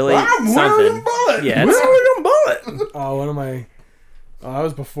I'm something. wearing Bullet. Yeah, Where it's, are we going bullet? Oh, one of my. Oh, that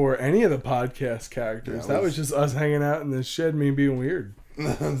was before any of the podcast characters. Yeah, That was just us hanging out in the shed, me being weird.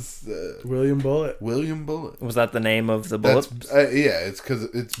 That's William Bullet. William Bullet. was that the name of the bullet? That's yeah. It's because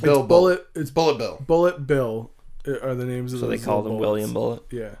it's Bill It's Bullet. It's Bullet Bill. Bullet Bill are the names of So those they called little him bullets. William Bullet.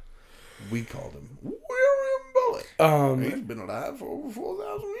 Yeah. We called him William Bullet. He's been alive for over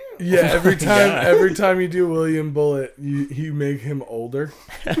 4,000 years. Yeah, every time you do William Bullet, you make him older.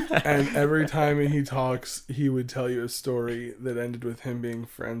 And every time he talks, he would tell you a story that ended with him being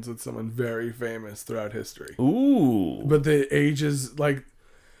friends with someone very famous throughout history. Ooh. But the age is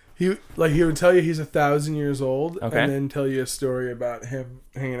he would tell you he's 1,000 years old, Okay. and then tell you a story about him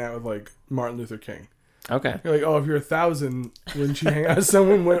hanging out with like Martin Luther King. Okay. You're like, oh, if you're 1,000, wouldn't you hang out with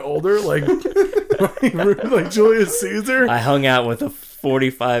someone way older, like Julius Caesar? I hung out with a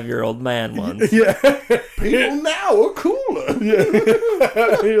 45-year-old man once. Yeah, People now are cooler.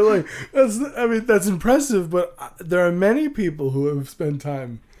 yeah. You're like, that's impressive, but there are many people who have spent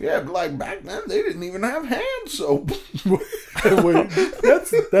time. Yeah, but like back then, they didn't even have hand soap. Wait,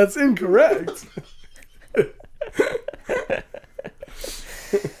 that's incorrect.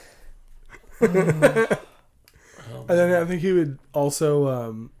 And then I think he would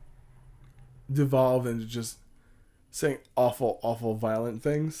also devolve into just saying awful violent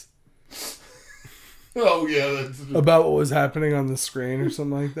things Oh yeah, that's about what was happening on the screen or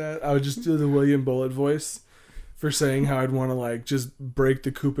something like that. I would just do the William Bullet voice for saying how I'd want to like just break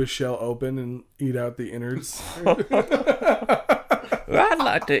the Koopa shell open and eat out the innards. I'd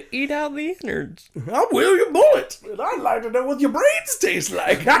like to eat out the innards. I'm William Bullet, and I'd like to know what your brains taste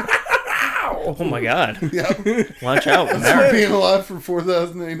like. Oh my god. Yep. Watch out, For Mario. being alive for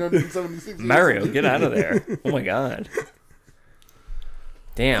 4,876 years. Mario, get out of there. Oh my god.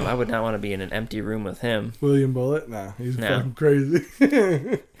 Damn, I would not want to be in an empty room with him. William Bullet? Nah, he's No. fucking crazy.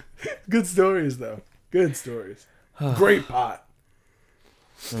 Good stories, though. Good stories. Great pot.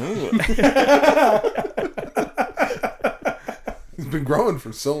 Ooh. It's been growing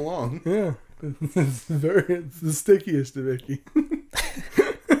for so long. Yeah. It's the stickiest to Vicky.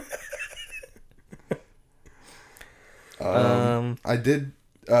 I did.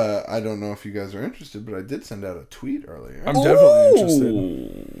 I don't know if you guys are interested, but I did send out a tweet earlier, I'm definitely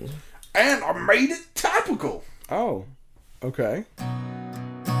interested. and I made it topical. Oh, okay.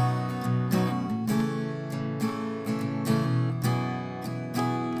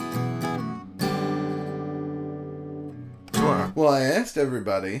 Well, I asked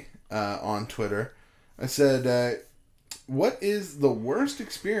everybody on Twitter. I said, "What is the worst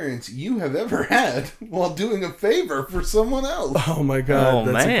experience you have ever had while doing a favor for someone else?" Oh my god,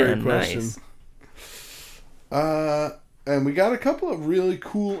 Oh, that's a great man, question. nice. And we got a couple of really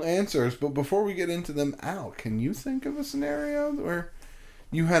cool answers, but before we get into them, Al, can you think of a scenario where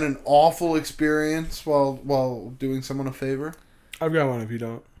you had an awful experience while doing someone a favor? I've got one if you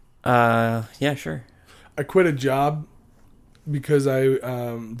don't. Yeah, sure. I quit a job because I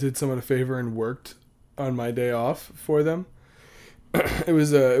did someone a favor and worked on my day off for them. It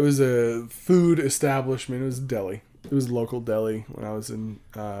was a food establishment. It was a deli. It was a local deli when I was in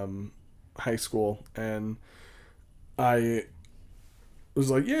high school, and I was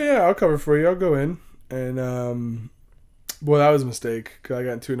like, yeah, I'll cover for you. I'll go in. And boy, that was a mistake because I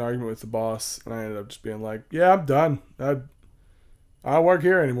got into an argument with the boss, and I ended up just being like, yeah, I'm done. I don't work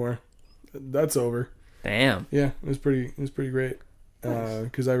here anymore. That's over. Damn. Yeah, it was pretty great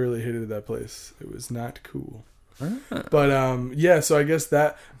because I really hated that place. It was not cool. But yeah, so I guess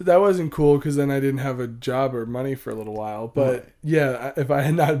that wasn't cool because then I didn't have a job or money for a little while. But yeah, if I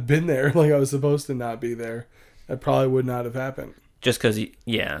had not been there like I was supposed to not be there, that probably would not have happened. Just because,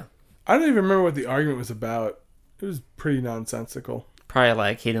 yeah. I don't even remember what the argument was about. It was pretty nonsensical. Probably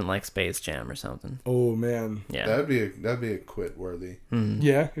like he didn't like Space Jam or something. Oh man, Yeah. That'd be a quit worthy.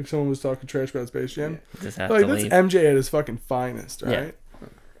 yeah. If someone was talking trash about Space Jam, Just have like to that's leave. MJ at his fucking finest, right? Yeah.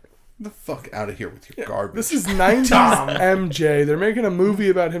 Get the fuck out of here with your garbage. This is 90s MJ. They're making a movie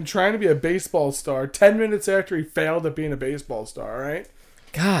about him trying to be a baseball star 10 minutes after he failed at being a baseball star, right?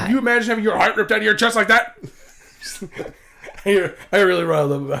 God. Can you imagine having your heart ripped out of your chest like that? I really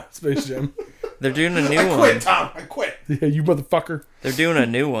riled up about Space Jam. They're doing a new I one. quit, Tom. I quit. Yeah, you motherfucker. They're doing a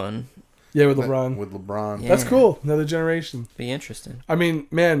new one. Yeah, with LeBron. With LeBron. Yeah. That's cool. Another generation. Be interesting. I mean,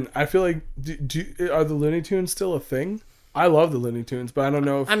 man, I feel like, are the Looney Tunes still a thing? I love the Looney Tunes, but I don't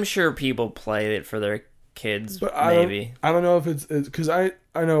know if... I'm sure people play it for their kids, But maybe. I don't know if it's because I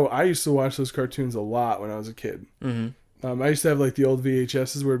know I used to watch those cartoons a lot when I was a kid. Mm-hmm. I used to have like the old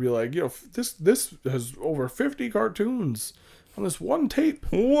VHSs where it'd be like, this has over 50 cartoons on this one tape.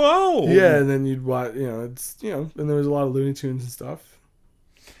 Whoa! Yeah, and then you'd watch, and there was a lot of Looney Tunes and stuff.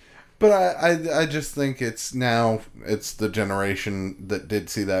 But I just think it's the generation that did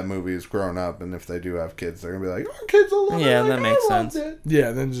see that movie is grown up, and if they do have kids, they're gonna be like, "Our kids will love it." Yeah, like that makes I loved sense. it."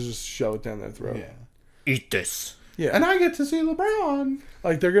 Yeah, then just shove it down their throat. Yeah, Eat this. Yeah, and I get to see LeBron.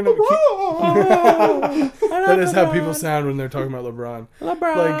 like they're gonna. LeBron. That is how people sound when they're talking about LeBron.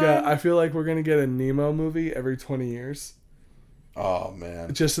 LeBron. Like I feel like we're gonna get a Nemo movie every 20 years. Oh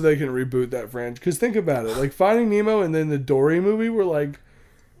man, Just so they can reboot that franchise. Because think about it. Like, Finding Nemo and then the Dory movie were, like,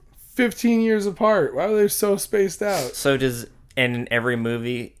 15 years apart. Why were they so spaced out? So and in every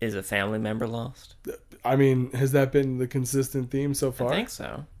movie, is a family member lost? I mean, has that been the consistent theme so far? I think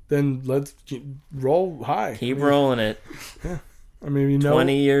so. Then let's roll high. Keep rolling it. I mean,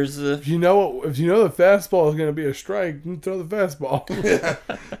 20 years of... If you know the fastball is going to be a strike, you can throw the fastball.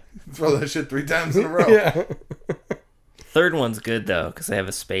 throw that shit 3 times in a row. Yeah. Third one's good, though, because they have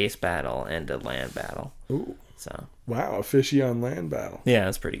a space battle and a land battle. Ooh. So, Wow, a fishy on land battle. yeah,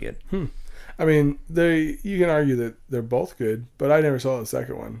 that's pretty good. I mean, you can argue that they're both good, but I never saw the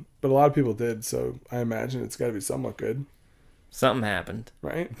second one. But a lot of people did, so I imagine it's got to be somewhat good, Something happened.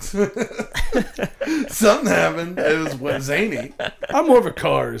 right? Something happened. It was zany. I'm more of a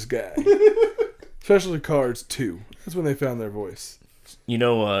Cars guy. Especially Cars 2. That's when they found their voice. You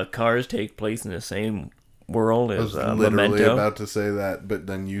know, Cars take place in the same world I as was literally Memento. about to say that, but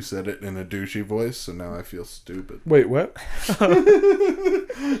then you said it in a douchey voice, so now I feel stupid. Wait, what?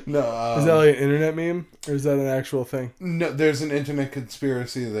 No, Is that like an internet meme? Or is that an actual thing? no. There's an internet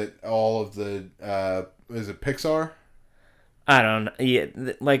conspiracy that all of the is it Pixar? I don't know. Yeah,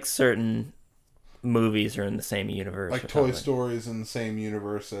 like certain movies are in the same universe. Like or Toy something. Story is in the same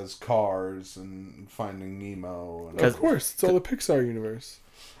universe as Cars and Finding Nemo. And Of course, it's all the Pixar universe.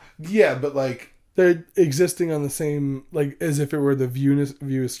 yeah, but like They're existing on the same, like, as if it were the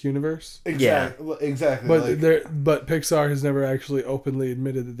Viewist universe. exactly. But like, but Pixar has never actually openly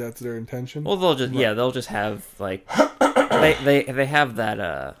admitted that that's their intention. Well, they'll just have like they have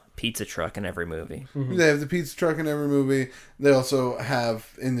that pizza truck in every movie. they have the pizza truck in every movie. They also have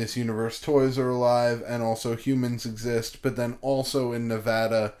in this universe toys are alive, and also humans exist. But then also in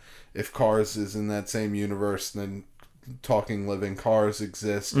Nevada, if Cars is in that same universe, then talking living cars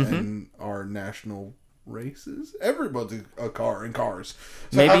exist and are national races. Everybody's a car in Cars.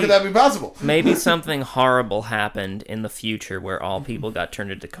 So how could that be possible? Maybe something horrible happened in the future where all people got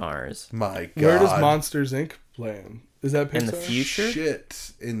turned into cars. My God. Where does Monsters Inc. land? Is that Pixar? In the future?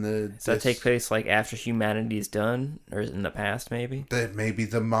 Shit. Does that take place like after humanity's done, or in the past maybe? That maybe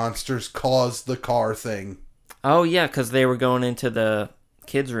the monsters caused the car thing. Oh yeah, because they were going into the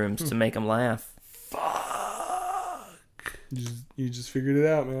kids' rooms to make them laugh. You just figured it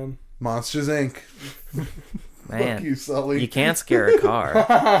out, man. Monsters Inc. Man, Fuck you, Sully. you can't scare a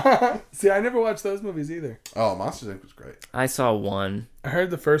car. See, I never watched those movies either. Oh, Monsters Inc. was great. I saw one. I heard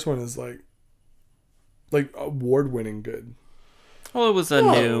the first one is like award-winning good. Well, it was at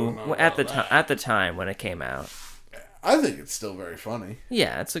the time when it came out. I think it's still very funny.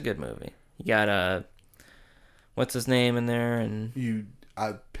 Yeah, it's a good movie. You got what's his name in there, and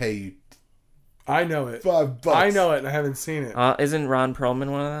I pay you I know it. $5. I know it, and I haven't seen it. isn't Ron Perlman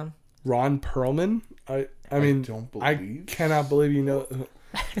one of them? Ron Perlman? I mean, don't I believe. cannot believe you know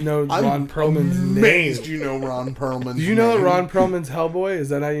I'm Ron Perlman's amazed name. you know Ron Perlman's Do you know that name. Ron Perlman's Hellboy? Is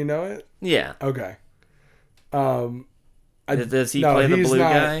that how you know it? Yeah. Okay. Does he play the he's blue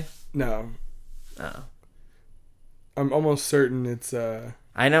not- guy? No. Oh. I'm almost certain it's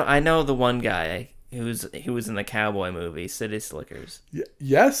I know the one guy who was in the cowboy movie, City Slickers.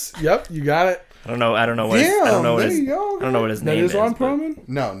 yes. Yep, you got it. I don't know what There you go. I don't know what his That name is Ron but- Perlman?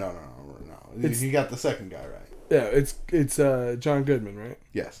 No. You got the second guy right. Yeah, it's John Goodman, right?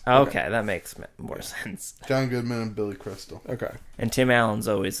 Yes. Okay, that makes more sense. John Goodman and Billy Crystal. Okay. And Tim Allen's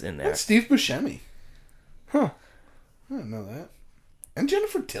always in there. That's Steve Buscemi. Huh. I didn't know that. And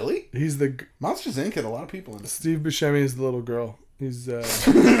Jennifer Tilly. He's the Monsters Inc. had a lot of people in it. Steve Buscemi is the little girl. He's what's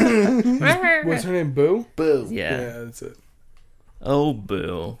her name? Boo? Boo. Yeah. Yeah, that's it. Oh,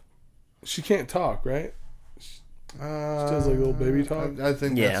 boo. She can't talk, right? She does like little baby talk. I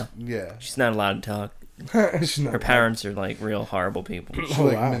think Yeah. yeah. She's not allowed to talk. She's not. Her parents are like real horrible people. She Oh,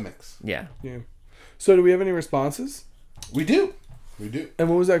 like wow. mimics. Yeah. Yeah. So, do we have any responses? We do. And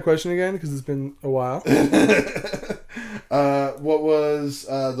what was that question again? Because it's been a while. What was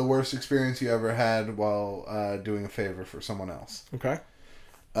the worst experience you ever had while doing a favor for someone else? Okay.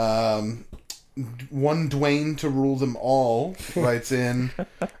 One Dwayne to rule them all writes in,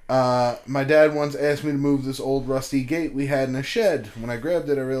 my dad once asked me to move this old rusty gate we had in a shed. When I grabbed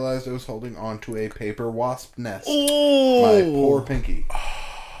it, I realized I was holding onto a paper wasp nest. My poor pinky.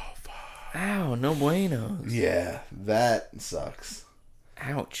 Ow, no bueno. Yeah, that sucks.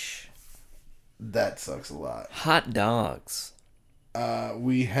 Ouch. That sucks a lot. Hot dogs.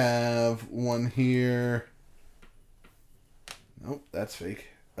 We have one here. Nope, that's fake.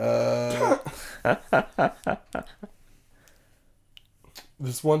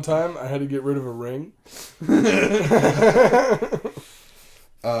 This one time, I had to get rid of a ring.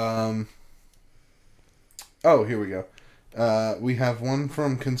 Oh, here we go. We have one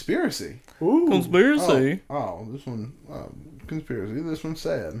from Conspiracy. Ooh. Conspiracy. Oh, this one, Conspiracy. This one's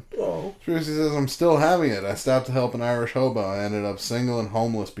sad. Oh. Conspiracy says, I'm still having it. I stopped to help an Irish hobo. I ended up single and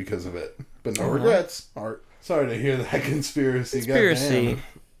homeless because of it. But no regrets. Art. Sorry to hear that, Conspiracy. Conspiracy. Goddamn.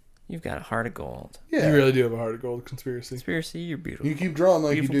 You've got a heart of gold. Yeah. You really do have a heart of gold, Conspiracy. Conspiracy, you're beautiful. You keep drawing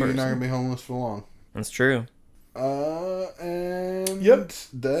like Beautiful you do, you're not person. going to be homeless for long. That's true. And Yep.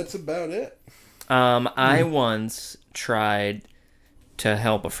 That's about it. I once tried to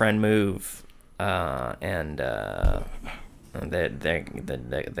help a friend move, and they're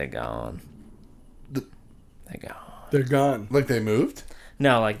gone. They're gone. They're gone. Like they moved?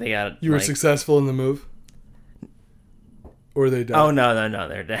 No, like they got. You were like, successful in the move? Or they died? Oh no,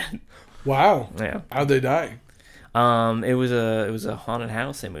 they're dead. Wow. Yeah. How'd they die? It was a haunted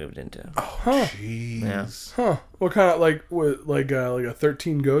house they moved into. Huh. Jeez. Yeah. Huh. What kind of, like a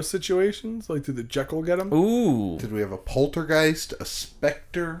 13 ghost situations? Like, did the Jekyll get them? Ooh, Did we have a poltergeist, a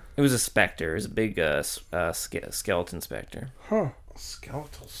specter, it was a specter. It was a big skeleton specter. Huh. a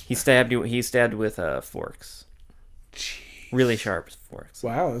skeletal He stabbed with forks. Jeez. really sharp forks.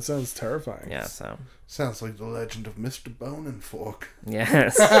 Wow, that sounds terrifying. Yeah, so Sounds like the legend of Mr. Bone and Fork.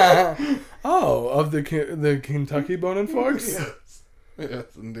 yes. Oh, of the Kentucky Bone and Forks? Yes. Yes,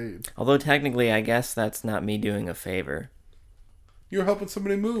 indeed. Although technically, I guess that's not me doing a favor. You're helping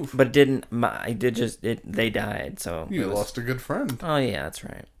somebody move. But they died, so You it was- lost a good friend. Oh yeah, that's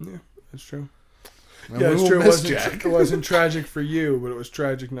right. Yeah, that's true. And Yeah, we it's will true. It miss Jack. wasn't tragic for you, but it was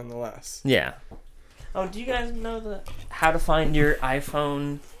tragic nonetheless. Yeah. Oh, do you guys know how to find your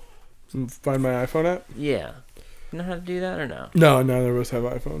iPhone? Find my iPhone app? Yeah. You know how to do that or no? No, none of us have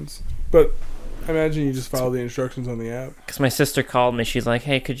iPhones. But I imagine you just follow the instructions on the app. Because my sister called me. She's like,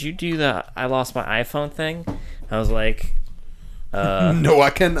 "Hey, could you do the I lost my iPhone thing?" I was like, No, I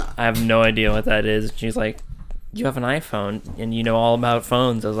cannot. I have no idea what that is. She's like, "You have an iPhone and you know all about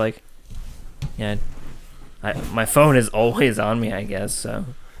phones." I was like, "Yeah, my phone is always on me, I guess." So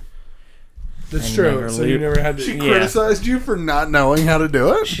That's I true. never So you leave- never had to. She Yeah. criticized you for not knowing how to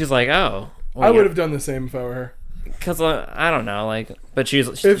do it? she's like, "Oh, well, I would have done the same if I were her. because I don't know, like." But she's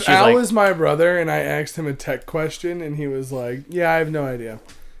If Al like, was my brother and I asked him a tech question and he was like, "Yeah, I have no idea,"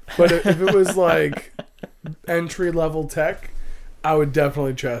 but if it was like entry level tech, I would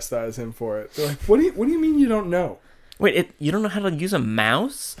definitely chastise him for it. They're like, "What do you mean you don't know? "Wait, you don't know how to use a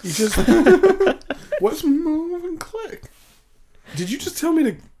mouse?" You just What's move and click? did you just tell me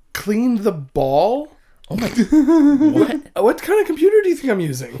to clean the ball? Oh my! What? What kind of computer do you think I'm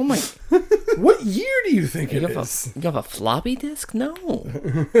using? Oh my! What year do you think it You is? have a floppy disk? No.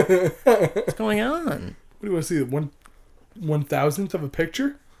 What's going on? What do you want to see? The 1/1000th of a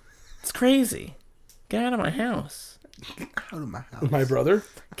picture? It's crazy. Get out of my house. Out of my house. My brother?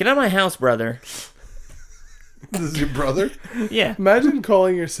 Get out of my house, brother. This is your brother? Yeah. Imagine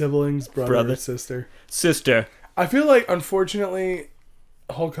calling your siblings brother Brother. or sister. Sister. I feel like, unfortunately,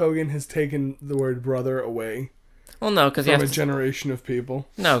 Hulk Hogan has taken the word brother away Well, no, because you from have a to. generation of people.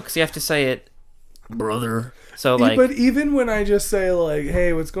 No, because you have to say it, brother. So like, But even when I just say, like,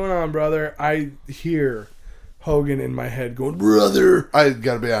 hey, what's going on, brother? I hear Hogan in my head going, brother. I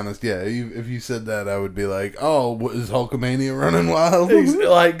gotta be honest, yeah. If you said that, I would be like, oh, what, is Hulkamania running wild?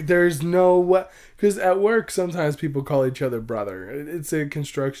 Like, there's no way. Because at work, sometimes people call each other brother. It's a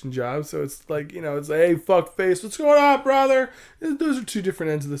construction job, so it's like, it's like, hey, fuck face, what's going on, brother? Those are two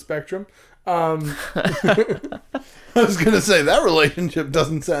different ends of the spectrum. I was gonna say, that relationship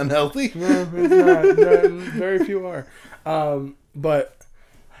doesn't sound healthy. No, it's not. No, very few are. But,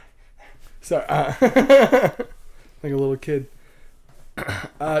 sorry, like a little kid.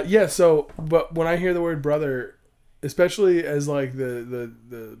 Yeah, so, but when I hear the word brother, especially as like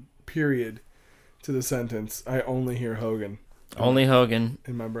the period to the sentence, I only hear Hogan only Hogan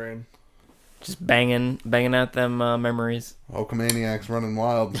in my brain. just banging out them memories. Hulkamaniacs running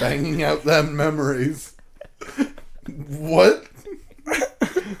wild, banging out them memories. What?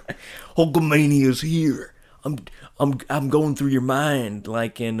 Hulkamania's here. I'm going through your mind,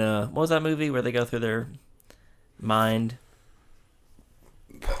 like in what was that movie where they go through their mind?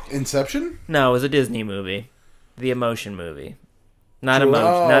 Inception? No, it was a Disney movie, the Emotion movie. Not Joy.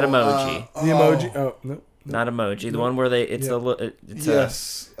 emoji. Not emoji. The emoji. Oh, no. Not emoji. The one where they. It's Yeah. It's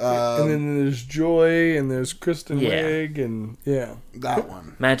Yes. And then there's Joy, and there's Kristen Yeah. Wiig, and yeah. That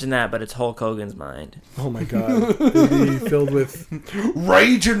one. imagine that, but it's Hulk Hogan's mind. Oh my god. It'd be filled with,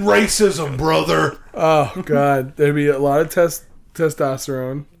 Rage and racism, brother. oh god. There'd be a lot of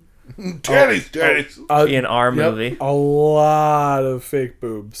testosterone. Titties. In our Yep, movie. a lot of fake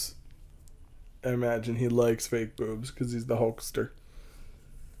boobs. I imagine he likes fake boobs because he's the Hulkster.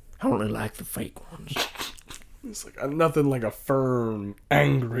 I only like the fake ones. It's like nothing like a firm,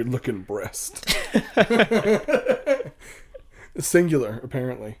 angry-looking breast. Singular,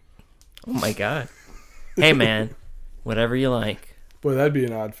 apparently. Oh my god. Hey man, whatever you like. Boy, that'd be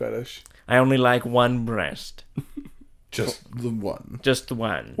an odd fetish. I only like one breast. Just the one. Just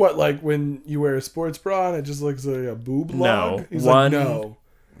one. What, like when you wear a sports bra and it just looks like a boob No, log? He's one- like, no.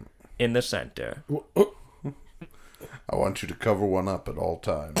 In the center. I want you to cover one up at all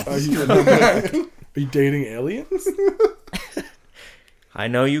times. Are you dating aliens? I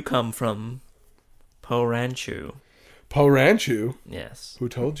know you come from Po Ranchu. Po Ranchu? Yes. Who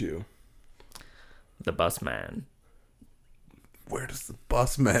told you? The bus man. Where does the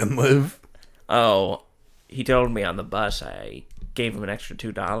bus man live? Oh, he told me on the bus I gave him an extra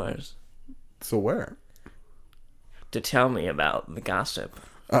 $2 So where? to tell me about the gossip.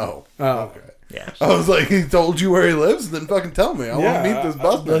 Oh. Oh. Okay. Yes. I was like, he told you where he lives? Then fucking tell me. I want to meet this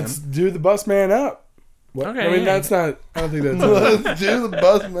bus man. Let's do the bus man up. What? Okay, I mean, yeah. that's not. I don't think that's. Let's do the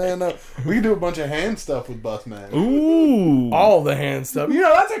bus man. We can do a bunch of hand stuff with bus man. Ooh. all the hand stuff. You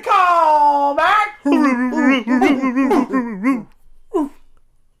know, that's a call back.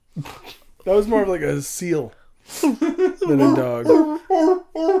 That was more of like a seal than a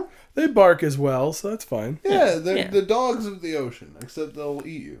dog. They bark as well, so that's fine. Yeah, they're Yeah. the dogs of the ocean, except they'll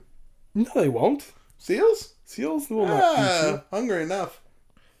eat you. No, they won't. Seals? Seals will not eat you. Hungry enough.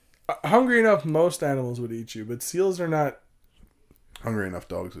 Hungry enough, most animals would eat you, but seals are not. Hungry enough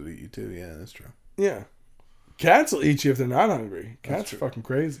dogs would eat you too. Yeah, that's true. Yeah, cats will eat you if they're not hungry. Cats are fucking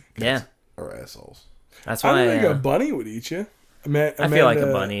crazy. Yeah. Or assholes. That's I why don't think a bunny would eat you. I feel like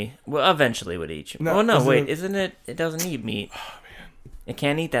a bunny well eventually would eat you. No, Oh no, isn't wait, it- isn't it? It doesn't eat meat. Oh man, it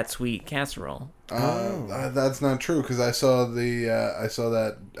can't eat that sweet casserole. That's not true because I saw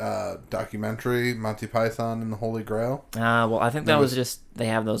that documentary Monty Python and the Holy Grail. Well, I think that That was was- just they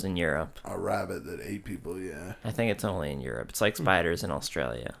have those in Europe. A rabbit that ate people. Yeah. I think it's only in Europe. It's like spiders in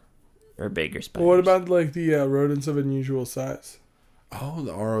Australia, or bigger spiders. Well, what about like the rodents of unusual size? Oh,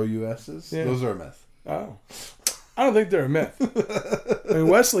 the ROUSs. Yeah. Those are a myth. Oh, I don't think they're a myth. I mean,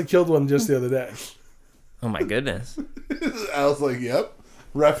 Wesley killed one just the other day. Oh my goodness! I was like, "Yep."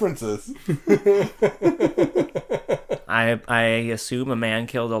 References. I assume a man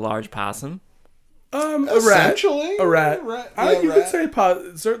killed a large possum. A rat. Essentially, A rat. You could rat. say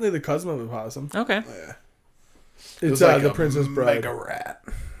certainly the cousin of a possum. Okay. It It's was like the a Princess Bride. mega rat.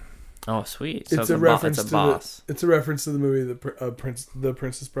 Oh sweet. So It's a reference it's a to boss. it's a reference to the movie the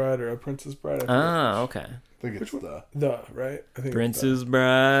Princess Bride or A Princess Bride. I forget. Ah, okay. I think it's the. Right? I think it's Princess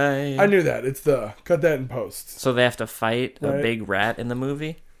Bride. I knew that. It's the. Cut that in post. So they have to fight a Right. big rat in the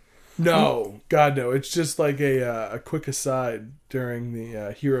movie. No, God no. It's just like a quick aside during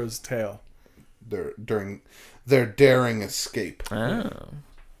the hero's tale. During their daring escape. Oh.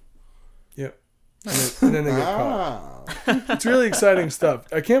 Yep. And then they get caught. Ah. It's really exciting stuff.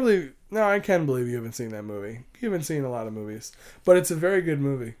 I can believe you haven't seen that movie. You haven't seen a lot of movies, but it's a very good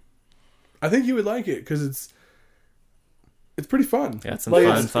movie. I think you would like it because it's pretty fun. Got some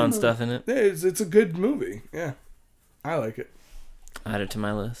Like, fun stuff in it. It's a good movie. Yeah, I like it. Add it to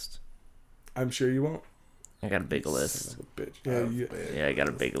my list. I'm sure you won't. I got a big list. Bitch. Yeah, Yeah, I got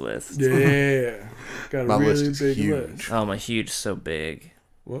a big list. yeah. Got a My really list is big huge. list. Oh, my huge so big.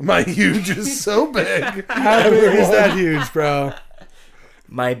 My huge is so big. How big is that huge, bro?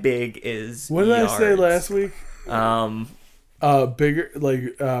 My big is What did I say yards. last week? Bigger,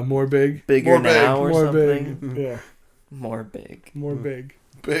 like more big. Bigger More big. now or More something. big. Yeah, More big. more big.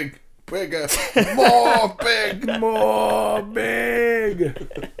 Big. Bigger. More big. More big.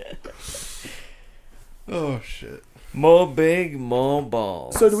 Oh, shit. More big, more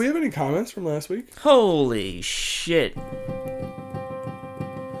balls. So, do we have any comments from last week? Holy shit.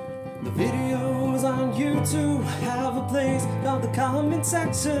 The videos on YouTube have a place called the comment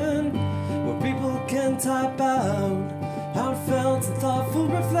section where people can type out heartfelt and thoughtful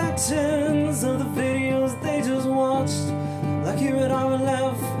reflections of the videos they just watched. Like here at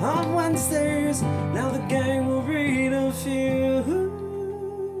RLF on Wednesdays, now the gang will read a few.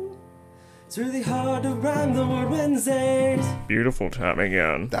 It's really hard to rhyme the word Wednesdays. Beautiful Tommy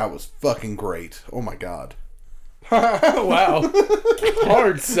gun. That was fucking great. Oh, my God. Wow,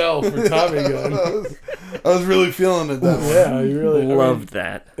 hard sell for Tommy Gun. I was really feeling it that way. Yeah, he really Loved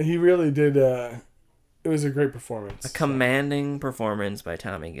that. He really did. It was a great performance. Commanding performance by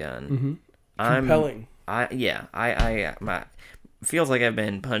Tommy Gunn. Mm-hmm. Compelling. I feels like I've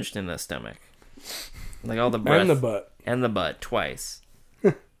been punched in the stomach. Like all the breath. And the butt. And the butt twice.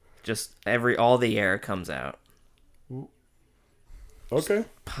 Just all the air comes out. Okay.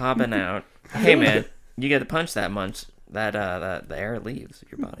 Popping out. Hey man, you get to punch that much that the air leaves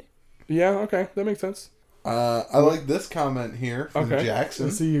your body. Yeah. Okay. That makes sense. I like this comment here from Okay. Jackson. I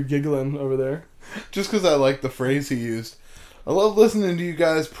see you giggling over there. Just because I like the phrase he used. I love listening to you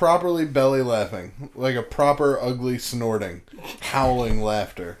guys properly belly laughing. Like a proper ugly snorting. Howling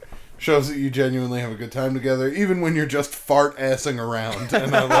laughter. Shows that you genuinely have a good time together, even when you're just fart-assing around.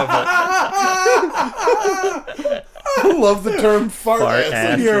 And I love it. I love the term fart-assing.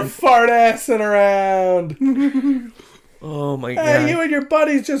 Fart-assing. You're fart assing around. Oh my god. Hey, you and your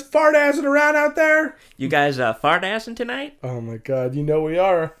buddies just fart assing around out there? You guys fart assing tonight? Oh my god, you know we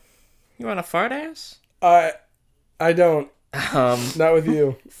are. You want a fart ass? I don't. Not with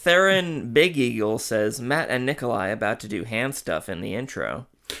you. Theron Big Eagle says Matt and Nikolai about to do hand stuff in the intro.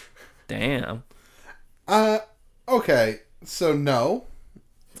 Damn. Okay, so no.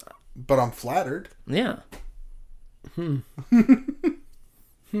 But I'm flattered. Yeah.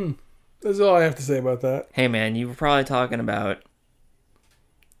 That's all I have to say about that. Hey man, you were probably talking about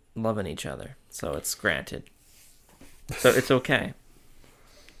loving each other, so it's granted. So it's okay.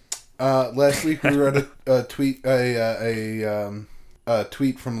 Last week we read a tweet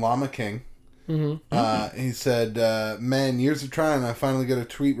tweet from Llama King. He said, "Man, years of trying, I finally got a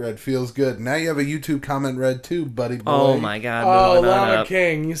tweet read. Feels good. Now you have a YouTube comment read too, buddy boy." Oh my god! Oh, moving on Llama up.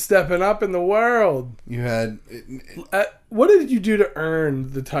 King, you stepping up in the world. You had What did you do to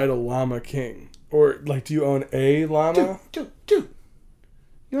earn the title Llama King? Or, like, do you own a llama? dude. You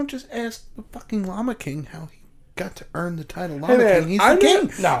don't just ask the fucking Llama King how he got to earn the title Llama Hey, man, King. He's I the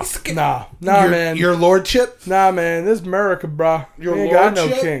king. No, He's the king. nah, your, man. Your lordship. Nah, man, this is America, bruh. Your You ain't got no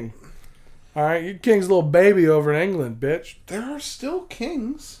lordship? king. Alright, your king's a little baby over in England, bitch. There are still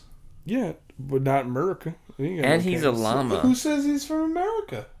kings. Yeah, but not America. You ain't got And no he's a kings. llama. Who says he's from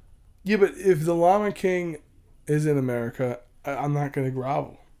America? Yeah, but if the Llama King is in America, I'm not going to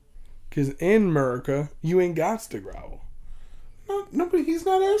grovel. Because in America, you ain't got to grovel. No, but he's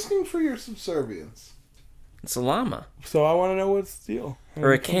not asking for your subservience. It's a llama. So I want to know what's the deal.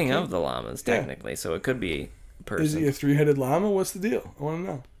 Or a king of the llamas, technically. So it could be a person. Is he a three-headed llama? What's the deal? I want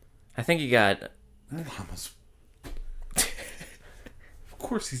to know. I think you got... Llamas. Of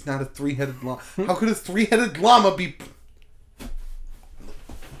course he's not a three-headed llama. How could a three-headed llama be...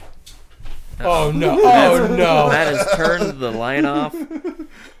 Oh, no. Oh, no. That has turned the light off.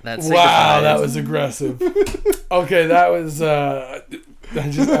 That Wow, signifies- that was aggressive. Okay, that was... I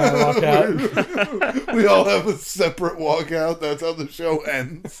just had to walk out. We all have a separate walkout. That's how the show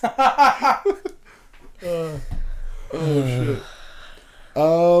ends. Oh, shit.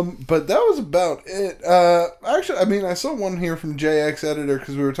 But that was about it. Actually, I mean, I saw one here from JX Editor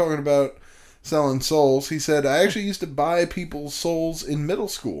because we were talking about selling souls. He said, I actually used to buy people's souls in middle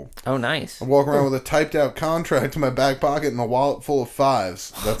school. Oh, nice. I walk around with a typed out contract in my back pocket and a wallet full of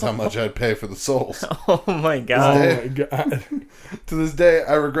fives. That's how much I'd pay for the souls. Oh my Oh, god. my God. To this day,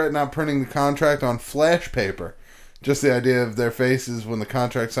 I regret not printing the contract on flash paper. Just the idea of their faces when the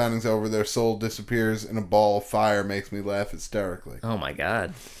contract signing's over, their soul disappears in a ball of fire makes me laugh hysterically. Oh my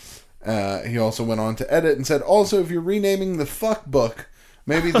god. He also went on to edit and said, also, if you're renaming the fuck book,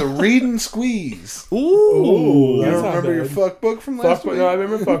 maybe the Read and Squeeze. Ooh, You that's don't not remember your bad. fuck book from last Fuck book? week? No, I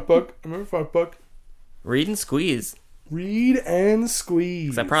remember fuck book. Read and squeeze. Read and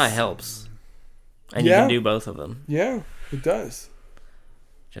squeeze. That probably helps. And Yeah. you can do both of them. Yeah, it does.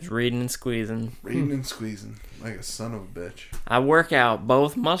 Just reading and squeezing. Reading and squeezing. Like a son of a bitch. I work out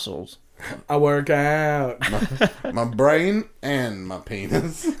both muscles. I work out. My brain and my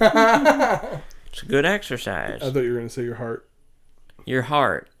penis. It's a good exercise. I thought you were going to say your heart. Your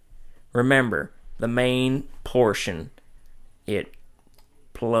heart. Remember, the main portion. It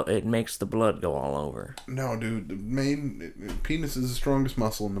makes the blood go all over. No, dude. The main penis is the strongest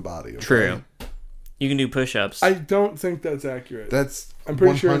muscle in the body. Okay? True. You can do push-ups. I don't think that's accurate. That's I'm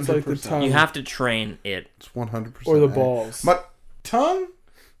pretty sure it's like the 100%. tongue. You have to train it. It's 100%. Or the accurate. balls. My tongue?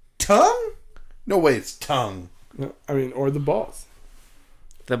 Tongue? No way, it's tongue. No, I mean, or the balls.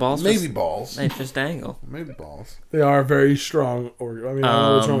 The balls Maybe just, balls. they just dangle. Maybe balls. They are very strong. Or I mean, I don't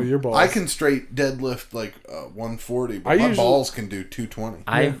know what's wrong with your balls. I can straight deadlift like 140, but I my usually- balls can do 220.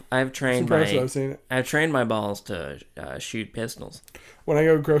 I've It's trained impressive. my I've seen it. I've trained my balls to shoot pistols. When I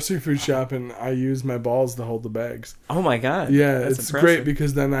go grocery food shopping, I use my balls to hold the bags. Oh my god! Yeah, That's it's impressive. great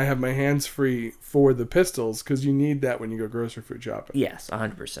because then I have my hands free for the pistols because you need that when you go grocery food shopping. Yes,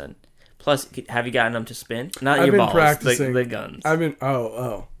 100%. Plus, have you gotten them to spin? Not I've your been balls, practicing. the guns. I've been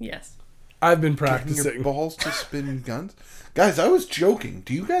Yes. I've been Getting your practicing. balls to spin guns? Guys, I was joking.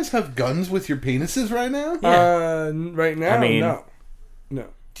 Do you guys have guns with your penises right now? Right now, I mean- no.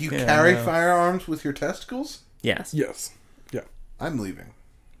 Do you Yeah, carry no. firearms with your testicles? Yes. Yes. Yeah. I'm leaving.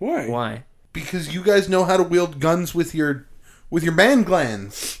 Why? Why? Because you guys know how to wield guns with your man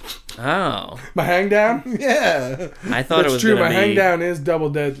glands. Oh, My hang down. Yeah. I thought it That's was true. gonna My be. hang down is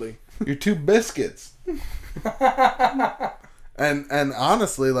double deadly. Your two biscuits. And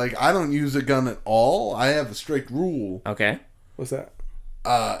honestly, like, I don't use a gun at all. I have a strict rule. Okay. What's that?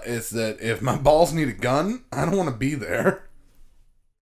 Is that if my balls need a gun, I don't want to be there.